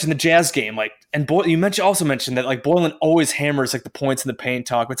you mentioned the Jazz game, you also mentioned that Boylen always hammers the points in the paint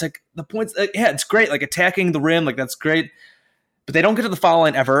talk. It's the points, it's great, attacking the rim, that's great, but they don't get to the foul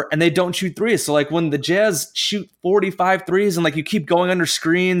line ever, and they don't shoot threes. So when the Jazz shoot 45 threes, and you keep going under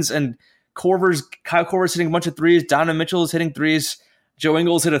screens, and Kyle Korver's hitting a bunch of threes, Donovan Mitchell is hitting threes, Joe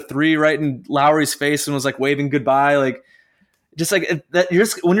Ingles hit a 3 right in Lowry's face and was waving goodbye,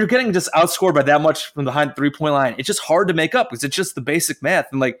 when you're getting just outscored by that much from behind the 3-point line, it's just hard to make up because it's just the basic math.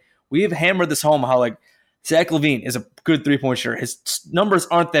 And we've hammered this home how Zach LaVine is a good 3-point shooter. His numbers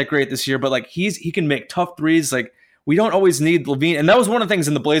aren't that great this year, but he can make tough threes. We don't always need LaVine, and that was one of the things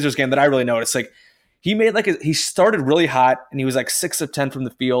in the Blazers game that I really noticed. He made he started really hot and he was 6 of 10 from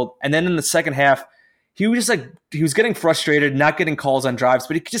the field, and then in the second half he was just he was getting frustrated, not getting calls on drives,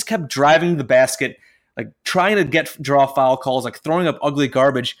 but he just kept driving to the basket, trying to draw foul calls, throwing up ugly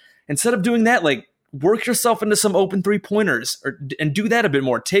garbage. Instead of doing that, work yourself into some open 3-pointers and do that a bit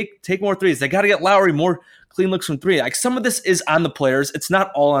more. Take more threes. They got to get Lowry more clean looks from 3. Some of this is on the players. It's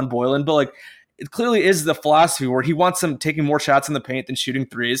not all on Boylen, but it clearly is the philosophy where he wants them taking more shots in the paint than shooting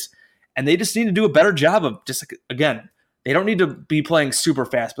threes. And they just need to do a better job of again, they don't need to be playing super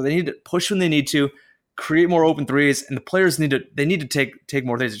fast, but they need to push when they need to, create more open threes, and the players need to take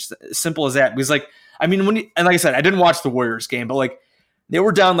more threes. It's just as simple as that. Because and like I said, I didn't watch the Warriors game, but they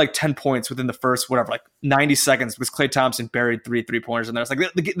were down 10 points within the first 90 seconds because Klay Thompson buried 3 3-pointers in there.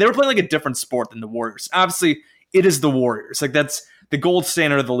 It's they were playing a different sport than the Warriors. Obviously, it is the Warriors. That's the gold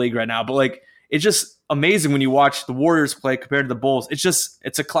standard of the league right now. But it's just amazing when you watch the Warriors play compared to the Bulls.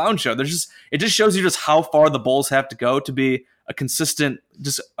 It's a clown show. It just shows you just how far the Bulls have to go to be a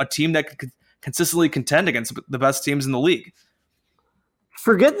team that can consistently contend against the best teams in the league.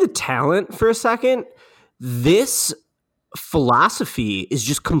 Forget the talent for a second. This philosophy is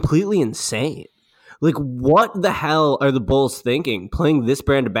just completely insane. What the hell are the Bulls thinking playing this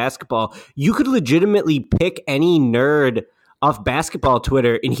brand of basketball? You could legitimately pick any nerd off basketball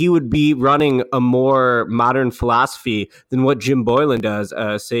Twitter and he would be running a more modern philosophy than what Jim Boylen does,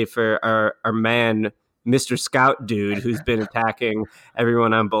 say for our man Mr. Scout dude who's been attacking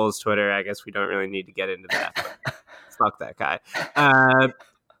everyone on Bulls Twitter. I guess we don't really need to get into that. But fuck that guy.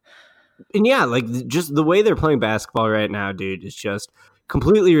 And yeah, like just the way they're playing basketball right now, dude, is just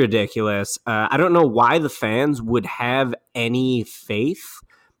completely ridiculous. I don't know why the fans would have any faith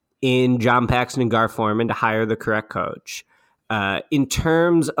in John Paxson and Gar Forman to hire the correct coach. In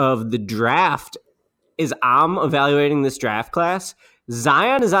terms of the draft, as I'm evaluating this draft class,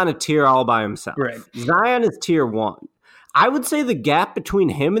 Zion is on a tier all by himself. Right. Zion is tier 1. I would say the gap between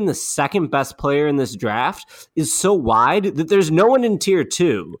him and the second best player in this draft is so wide that there's no one in tier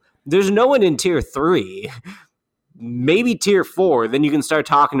 2. There's no one in tier 3. Maybe tier 4. Then you can start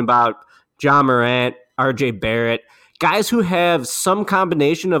talking about Ja Morant, RJ Barrett, guys who have some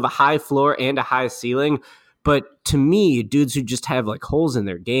combination of a high floor and a high ceiling. But to me, dudes who just have like holes in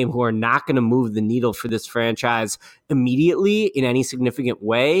their game, who are not going to move the needle for this franchise immediately in any significant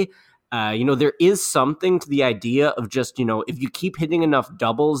way. There is something to the idea of just, if you keep hitting enough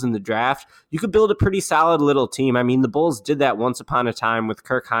doubles in the draft, you could build a pretty solid little team. I mean, the Bulls did that once upon a time with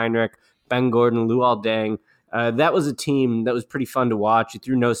Kirk Hinrich, Ben Gordon, Luol Deng. That was a team that was pretty fun to watch. You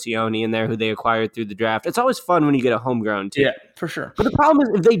threw Nocioni in there, who they acquired through the draft. It's always fun when you get a homegrown team. Yeah, for sure. But the problem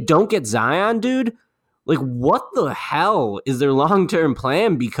is if they don't get Zion, dude, like what the hell is their long-term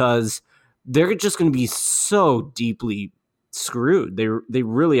plan? Because they're just going to be so deeply screwed. They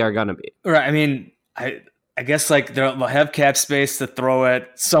really are going to be. Right. I mean, I guess like they'll have cap space to throw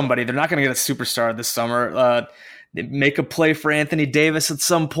at somebody. They're not going to get a superstar this summer. They make a play for Anthony Davis at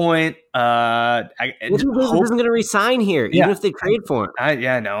some point. Davis isn't going to resign here, even if they trade for him.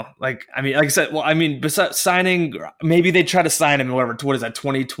 I know. Like I said, besides signing, maybe they try to sign him, whatever. What is that,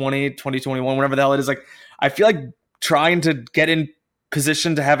 2020, 2021, whatever the hell it is. Like, I feel like trying to get in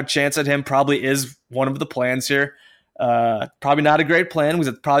position to have a chance at him probably is one of the plans here. Probably not a great plan because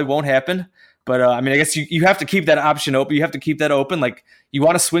it probably won't happen. But I guess you have to keep that option open. You have to keep that open. Like, you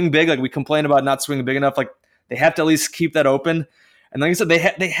want to swing big. Like, we complain about not swinging big enough. Like, they have to at least keep that open. And like I said,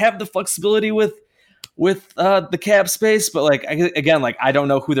 they have the flexibility with the cap space. But like again, like I don't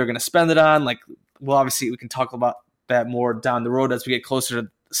know who they're going to spend it on. Like, well, obviously we can talk about that more down the road as we get closer to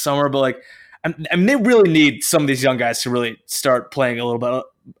summer. But like, they really need some of these young guys to really start playing a little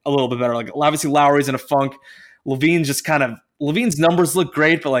bit better. Like, obviously Lowry's in a funk. Levine's numbers look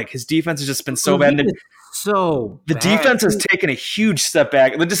great, but like his defense has just been so bad. The defense has taken a huge step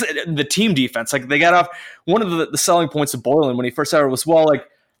back. Just the team defense, like they got off. One of the selling points of Boylen when he first started was, well, like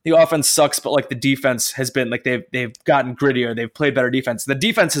the offense sucks, but like the defense has been like they've gotten grittier. They've played better defense. The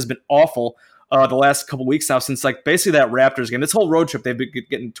defense has been awful the last couple weeks now since like basically that Raptors game. This whole road trip they've been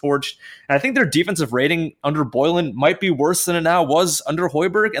getting torched, and I think their defensive rating under Boylen might be worse than it now was under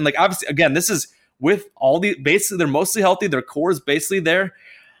Hoiberg. And like obviously, again, this is with all basically they're mostly healthy. Their core is basically there.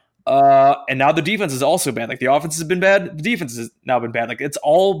 And now the defense is also bad. Like the offense has been bad. The defense has now been bad. Like it's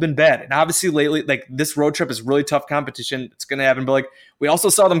all been bad. And obviously lately, like this road trip is really tough competition. It's going to happen. But like we also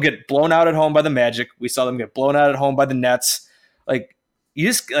saw them get blown out at home by the Magic. We saw them get blown out at home by the Nets. Like you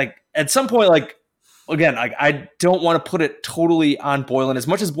just like at some point, like again, like I don't want to put it totally on Boylen. As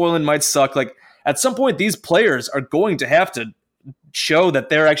much as Boylen might suck, like at some point these players are going to have to show that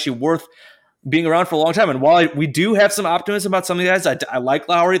they're actually worth being around for a long time. And while we do have some optimism about some of the guys, I like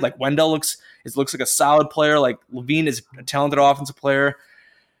Lowry. Like Wendell looks like a solid player. Like Levine is a talented offensive player.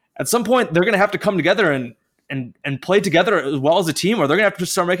 At some point, they're going to have to come together and play together as well as a team, or they're going to have to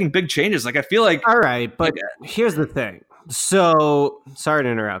start making big changes. Like I feel like, all right, but here's the thing. So sorry to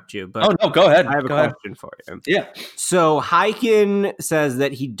interrupt you, but no, go ahead. I have a question for you. Yeah. So Highkin says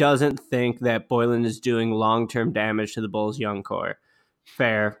that he doesn't think that Boylen is doing long-term damage to the Bulls' young core.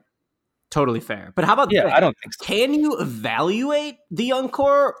 Fair. Totally fair. But how about I don't think so. Can you evaluate the young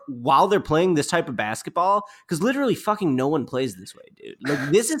core while they're playing this type of basketball? Because literally fucking no one plays this way, dude.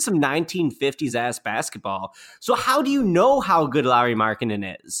 Like this is some 1950s ass basketball. So how do you know how good Lauri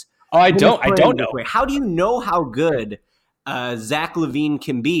Markkanen is? Oh, I don't know. How do you know how good Zach LaVine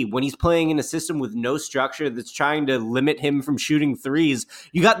can be when he's playing in a system with no structure that's trying to limit him from shooting threes?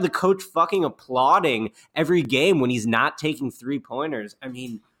 You got the coach fucking applauding every game when he's not taking 3-pointers. I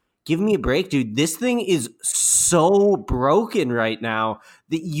mean, give me a break, dude. This thing is so broken right now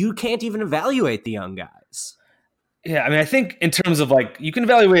that you can't even evaluate the young guys. Yeah, I mean, I think in terms of like, you can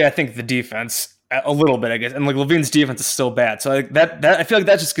evaluate, I think, the defense a little bit, I guess. And like Levine's defense is still bad. So like that I feel like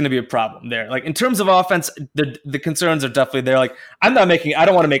that's just going to be a problem there. Like in terms of offense, the concerns are definitely there. Like I don't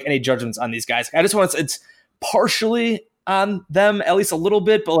want to make any judgments on these guys. I just want it's partially on them, at least a little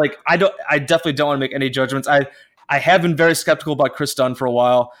bit, but like I definitely don't want to make any judgments. I have been very skeptical about Chris Dunn for a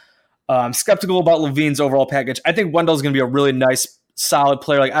while. I'm skeptical about Levine's overall package. I think Wendell's going to be a really nice solid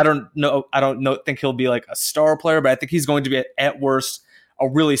player. Like I don't think he'll be like a star player, but I think he's going to be at worst a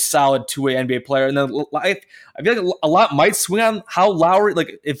really solid two-way NBA player. And then I feel like a lot might swing on how Lowry,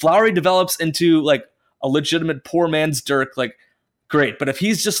 like if Lowry develops into like a legitimate poor man's Dirk, like great. But if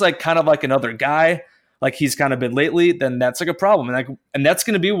he's just like kind of like another guy, like he's kind of been lately, then that's like a problem. And that's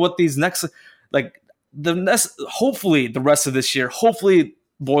going to be what these next, like hopefully the rest of this year, hopefully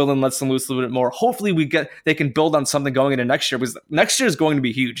Boylen lets them loose a little bit more. Hopefully they can build on something going into next year, because next year is going to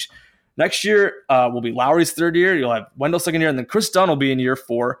be huge. Next year will be Lowry's third year. You'll have Wendell second year, and then Chris Dunn will be in year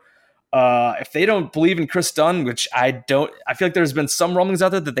 4. If they don't believe in Chris Dunn, which I don't, I feel like there's been some rumblings out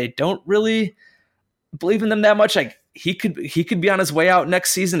there that they don't really believe in them that much. Like he could be on his way out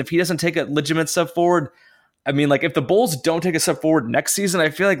next season if he doesn't take a legitimate step forward. I mean, like if the Bulls don't take a step forward next season, I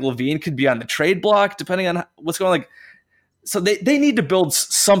feel like LaVine could be on the trade block depending on what's going on. Like, so they need to build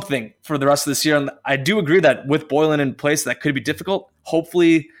something for the rest of this year. And I do agree that with Boylen in place, that could be difficult.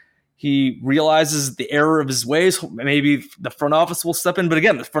 Hopefully he realizes the error of his ways. Maybe the front office will step in. But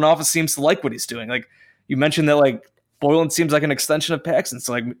again, the front office seems to like what he's doing. Like you mentioned that like Boylen seems like an extension of Paxson.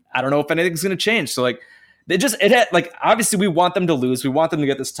 So like, I don't know if anything's going to change. So like like obviously we want them to lose. We want them to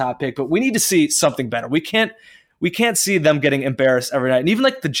get this top pick, but we need to see something better. We can't see them getting embarrassed every night. And even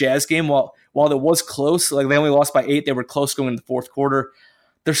like the Jazz game, while it was close, like they only lost by 8, they were close going into the fourth quarter.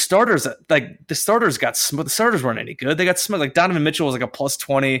 Their starters, like the starters got smoked. The starters weren't any good. They got smoked. Like Donovan Mitchell was like a plus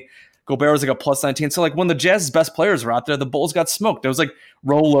 20. Gobert was like a plus 19. So like when the Jazz's best players were out there, the Bulls got smoked. There was like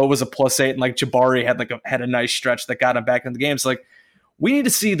Rolo was a plus 8, and like Jabari had a nice stretch that got him back in the game. So like we need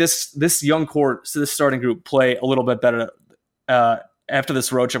to see this young core, so this starting group play a little bit better after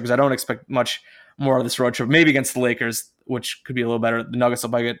this road trip, because I don't expect much more of this road trip. Maybe against the Lakers, which could be a little better. The Nuggets will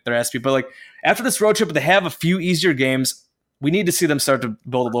probably get their ass beat. But like after this road trip, they have a few easier games. We need to see them start to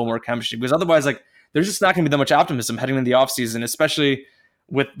build a little more chemistry, because otherwise, like there's just not going to be that much optimism heading into the offseason, especially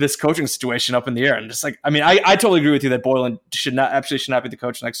with this coaching situation up in the air. And just like, I mean, I totally agree with you that Boylen should not be the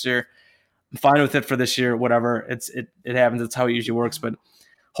coach next year. I'm fine with it for this year, whatever. It happens. It's how it usually works. But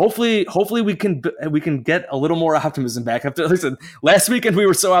hopefully we can get a little more optimism back. After listen, last weekend we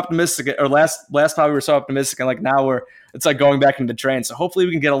were so optimistic, or last time we were so optimistic, and like now it's like going back into the train. So hopefully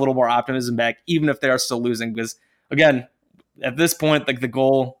we can get a little more optimism back, even if they are still losing. Because again, at this point, like the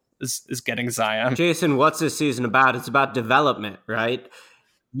goal is getting Zion. Jason, what's this season about? It's about development, right?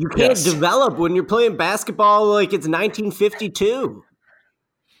 You can't develop when you're playing basketball like it's 1952.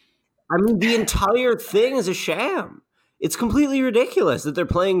 I mean, the entire thing is a sham. It's completely ridiculous that they're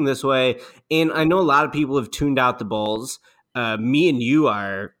playing this way. And I know a lot of people have tuned out the Bulls. Me and you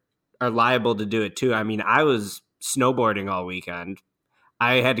are liable to do it too. I mean, I was snowboarding all weekend.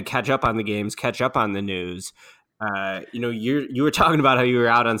 I had to catch up on the games, catch up on the news. You were talking about how you were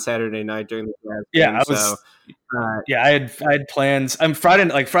out on Saturday night during the Jazz game. I was. I had plans. Friday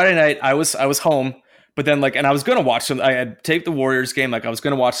night I was home, but then like, and I was gonna watch some. I had taped the Warriors game. Like I was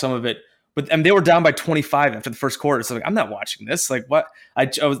gonna watch some of it, but they were down by 25 after the first quarter. So like, I'm not watching this. Like what? I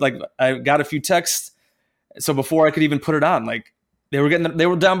was like, I got a few texts. So before I could even put it on, like they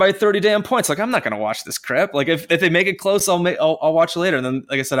were down by 30 damn points. Like I'm not gonna watch this crap. Like if they make it close, I'll watch it later. And then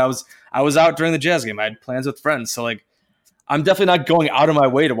like I said, I was out during the Jazz game. I had plans with friends. So like I'm definitely not going out of my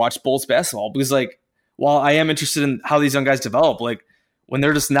way to watch Bulls basketball, because like while I am interested in how these young guys develop, like when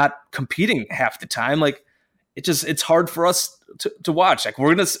they're just not competing half the time, like it's hard for us to watch. Like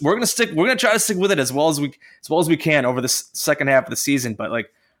we're gonna try to stick with it as well as we can over this second half of the season. But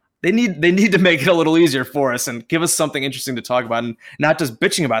like they need to make it a little easier for us and give us something interesting to talk about, and not just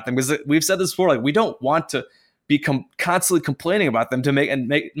bitching about them, because we've said this before. Like we don't want to be constantly complaining about them to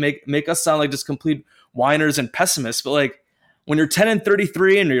make us sound like just complete whiners and pessimists. But like when you're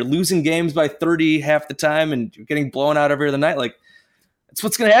 10-33 and you're losing games by 30 half the time and you're getting blown out every other night, like it's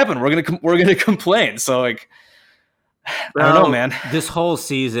what's going to happen. We're gonna complain. So like, I don't know, man. This whole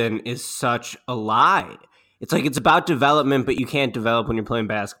season is such a lie. It's like it's about development, but you can't develop when you're playing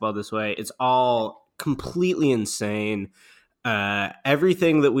basketball this way. It's all completely insane.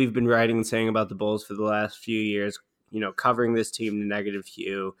 Everything that we've been writing and saying about the Bulls for the last few years, covering this team to negative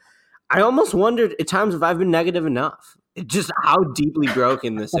Q. I almost wondered at times if I've been negative enough. It's just how deeply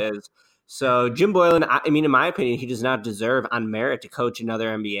broken this is. So Jim Boylen, I mean, in my opinion, he does not deserve on merit to coach another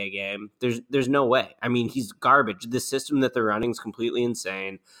NBA game. There's no way. I mean, he's garbage. The system that they're running is completely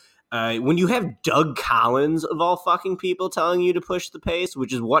insane. When you have Doug Collins, of all fucking people, telling you to push the pace,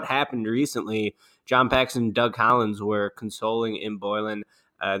 which is what happened recently, John Paxson and Doug Collins were consoling in Boylen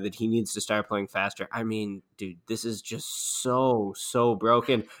that he needs to start playing faster. I mean, dude, this is just so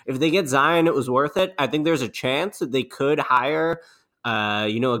broken. If they get Zion, it was worth it. I think there's a chance that they could hire,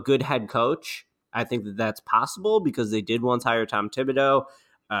 a good head coach. I think that that's possible because they did once hire Tom Thibodeau.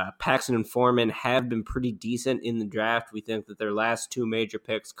 Paxton and Foreman have been pretty decent in the draft. We think that their last two major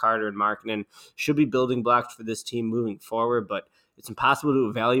picks, Carter and Markkanen, should be building blocks for this team moving forward, but it's impossible to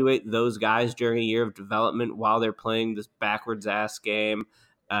evaluate those guys during a year of development while they're playing this backwards-ass game.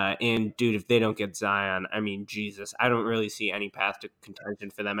 And, dude, if they don't get Zion, I mean, Jesus, I don't really see any path to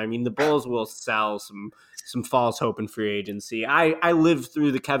contention for them. I mean, the Bulls will sell some false hope in free agency. I lived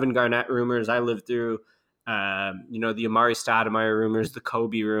through the Kevin Garnett rumors. I lived through the Amari Stoudemire rumors, the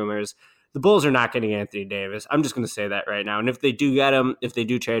Kobe rumors. The Bulls are not getting Anthony Davis. I'm just going to say that right now. And if they do get him, if they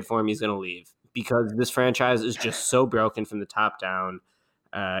do trade for him, he's going to leave because this franchise is just so broken from the top down.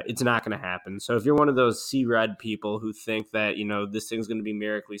 It's not going to happen. So if you're one of those C-Red people who think that, this thing's going to be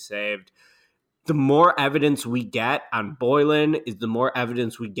miraculously saved, the more evidence we get on Boylen is the more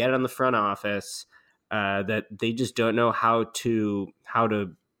evidence we get on the front office that they just don't know how to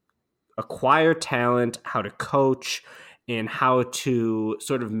acquire talent, how to coach, and how to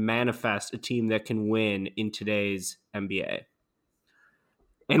sort of manifest a team that can win in today's NBA.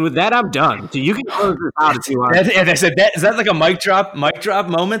 And with that, I'm done. So you can close this out if you want. And I said, is that like a mic drop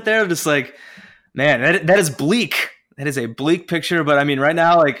moment there? Just like, man, that is bleak. That is a bleak picture. But I mean, right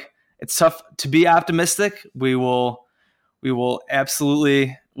now, like, it's tough to be optimistic. We will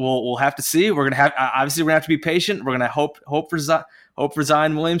absolutely. We'll have to see. We're gonna have to be patient. We're gonna hope for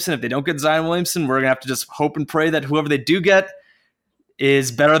Zion Williamson. If they don't get Zion Williamson, we're gonna have to just hope and pray that whoever they do get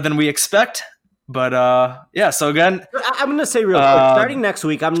is better than we expect. But so again, I'm going to say real quick, starting next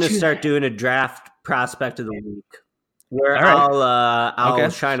week, I'm going to start doing a draft prospect of the week where I'll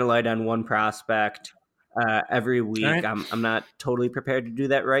shine a light on one prospect every week. Right. I'm not totally prepared to do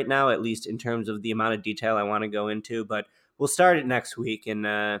that right now, at least in terms of the amount of detail I want to go into, but we'll start it next week. And,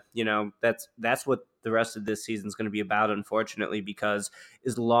 that's what the rest of this season is going to be about, unfortunately, because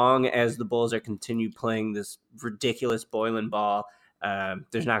as long as the Bulls are continue playing this ridiculous Boylen ball,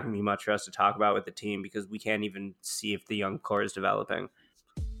 there's not going to be much for us to talk about with the team because we can't even see if the young core is developing.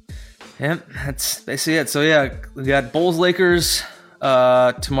 Yeah, that's basically it. So, yeah, we got Bulls-Lakers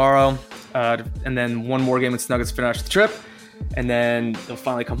tomorrow, and then one more game against Nuggets to finish the trip, and then they'll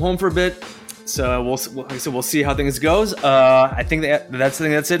finally come home for a bit. So we'll see how things goes. I think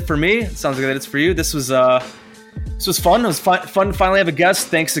that's it for me. It sounds like it's for you. This was fun. It was fun to finally have a guest.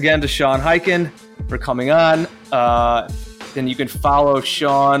 Thanks again to Sean Highkin for coming on. Then you can follow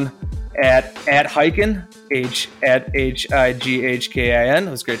Sean at Highkin, at HIGHKIN. It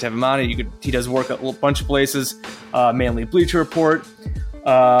was great to have him on. He does work at a bunch of places, mainly Bleacher Report.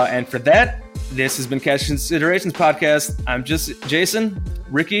 And for that, this has been Cash Considerations Podcast. I'm just Jason.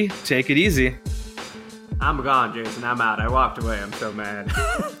 Ricky, take it easy. I'm gone, Jason. I'm out. I walked away. I'm so mad.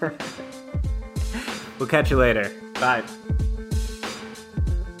 We'll catch you later. Bye.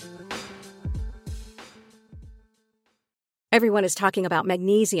 Everyone is talking about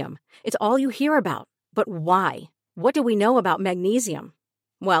magnesium. It's all you hear about. But why? What do we know about magnesium?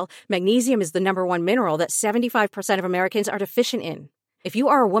 Well, magnesium is the number one mineral that 75% of Americans are deficient in. If you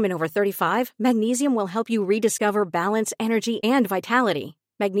are a woman over 35, magnesium will help you rediscover balance, energy, and vitality.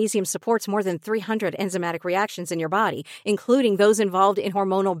 Magnesium supports more than 300 enzymatic reactions in your body, including those involved in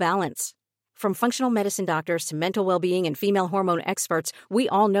hormonal balance. From functional medicine doctors to mental well-being and female hormone experts, we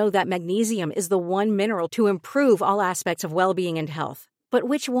all know that magnesium is the one mineral to improve all aspects of well-being and health. But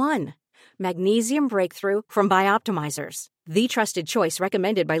which one? Magnesium Breakthrough from Bioptimizers, the trusted choice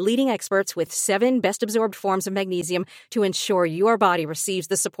recommended by leading experts with 7 best-absorbed forms of magnesium to ensure your body receives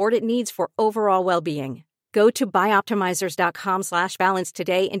the support it needs for overall well-being. Go to bioptimizers.com/balance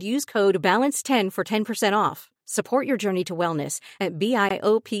today and use code BALANCE10 for 10% off. Support your journey to wellness at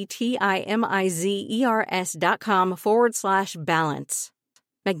bioptimizers.com/balance.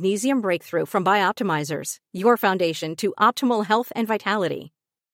 Magnesium Breakthrough from Bioptimizers, your foundation to optimal health and vitality.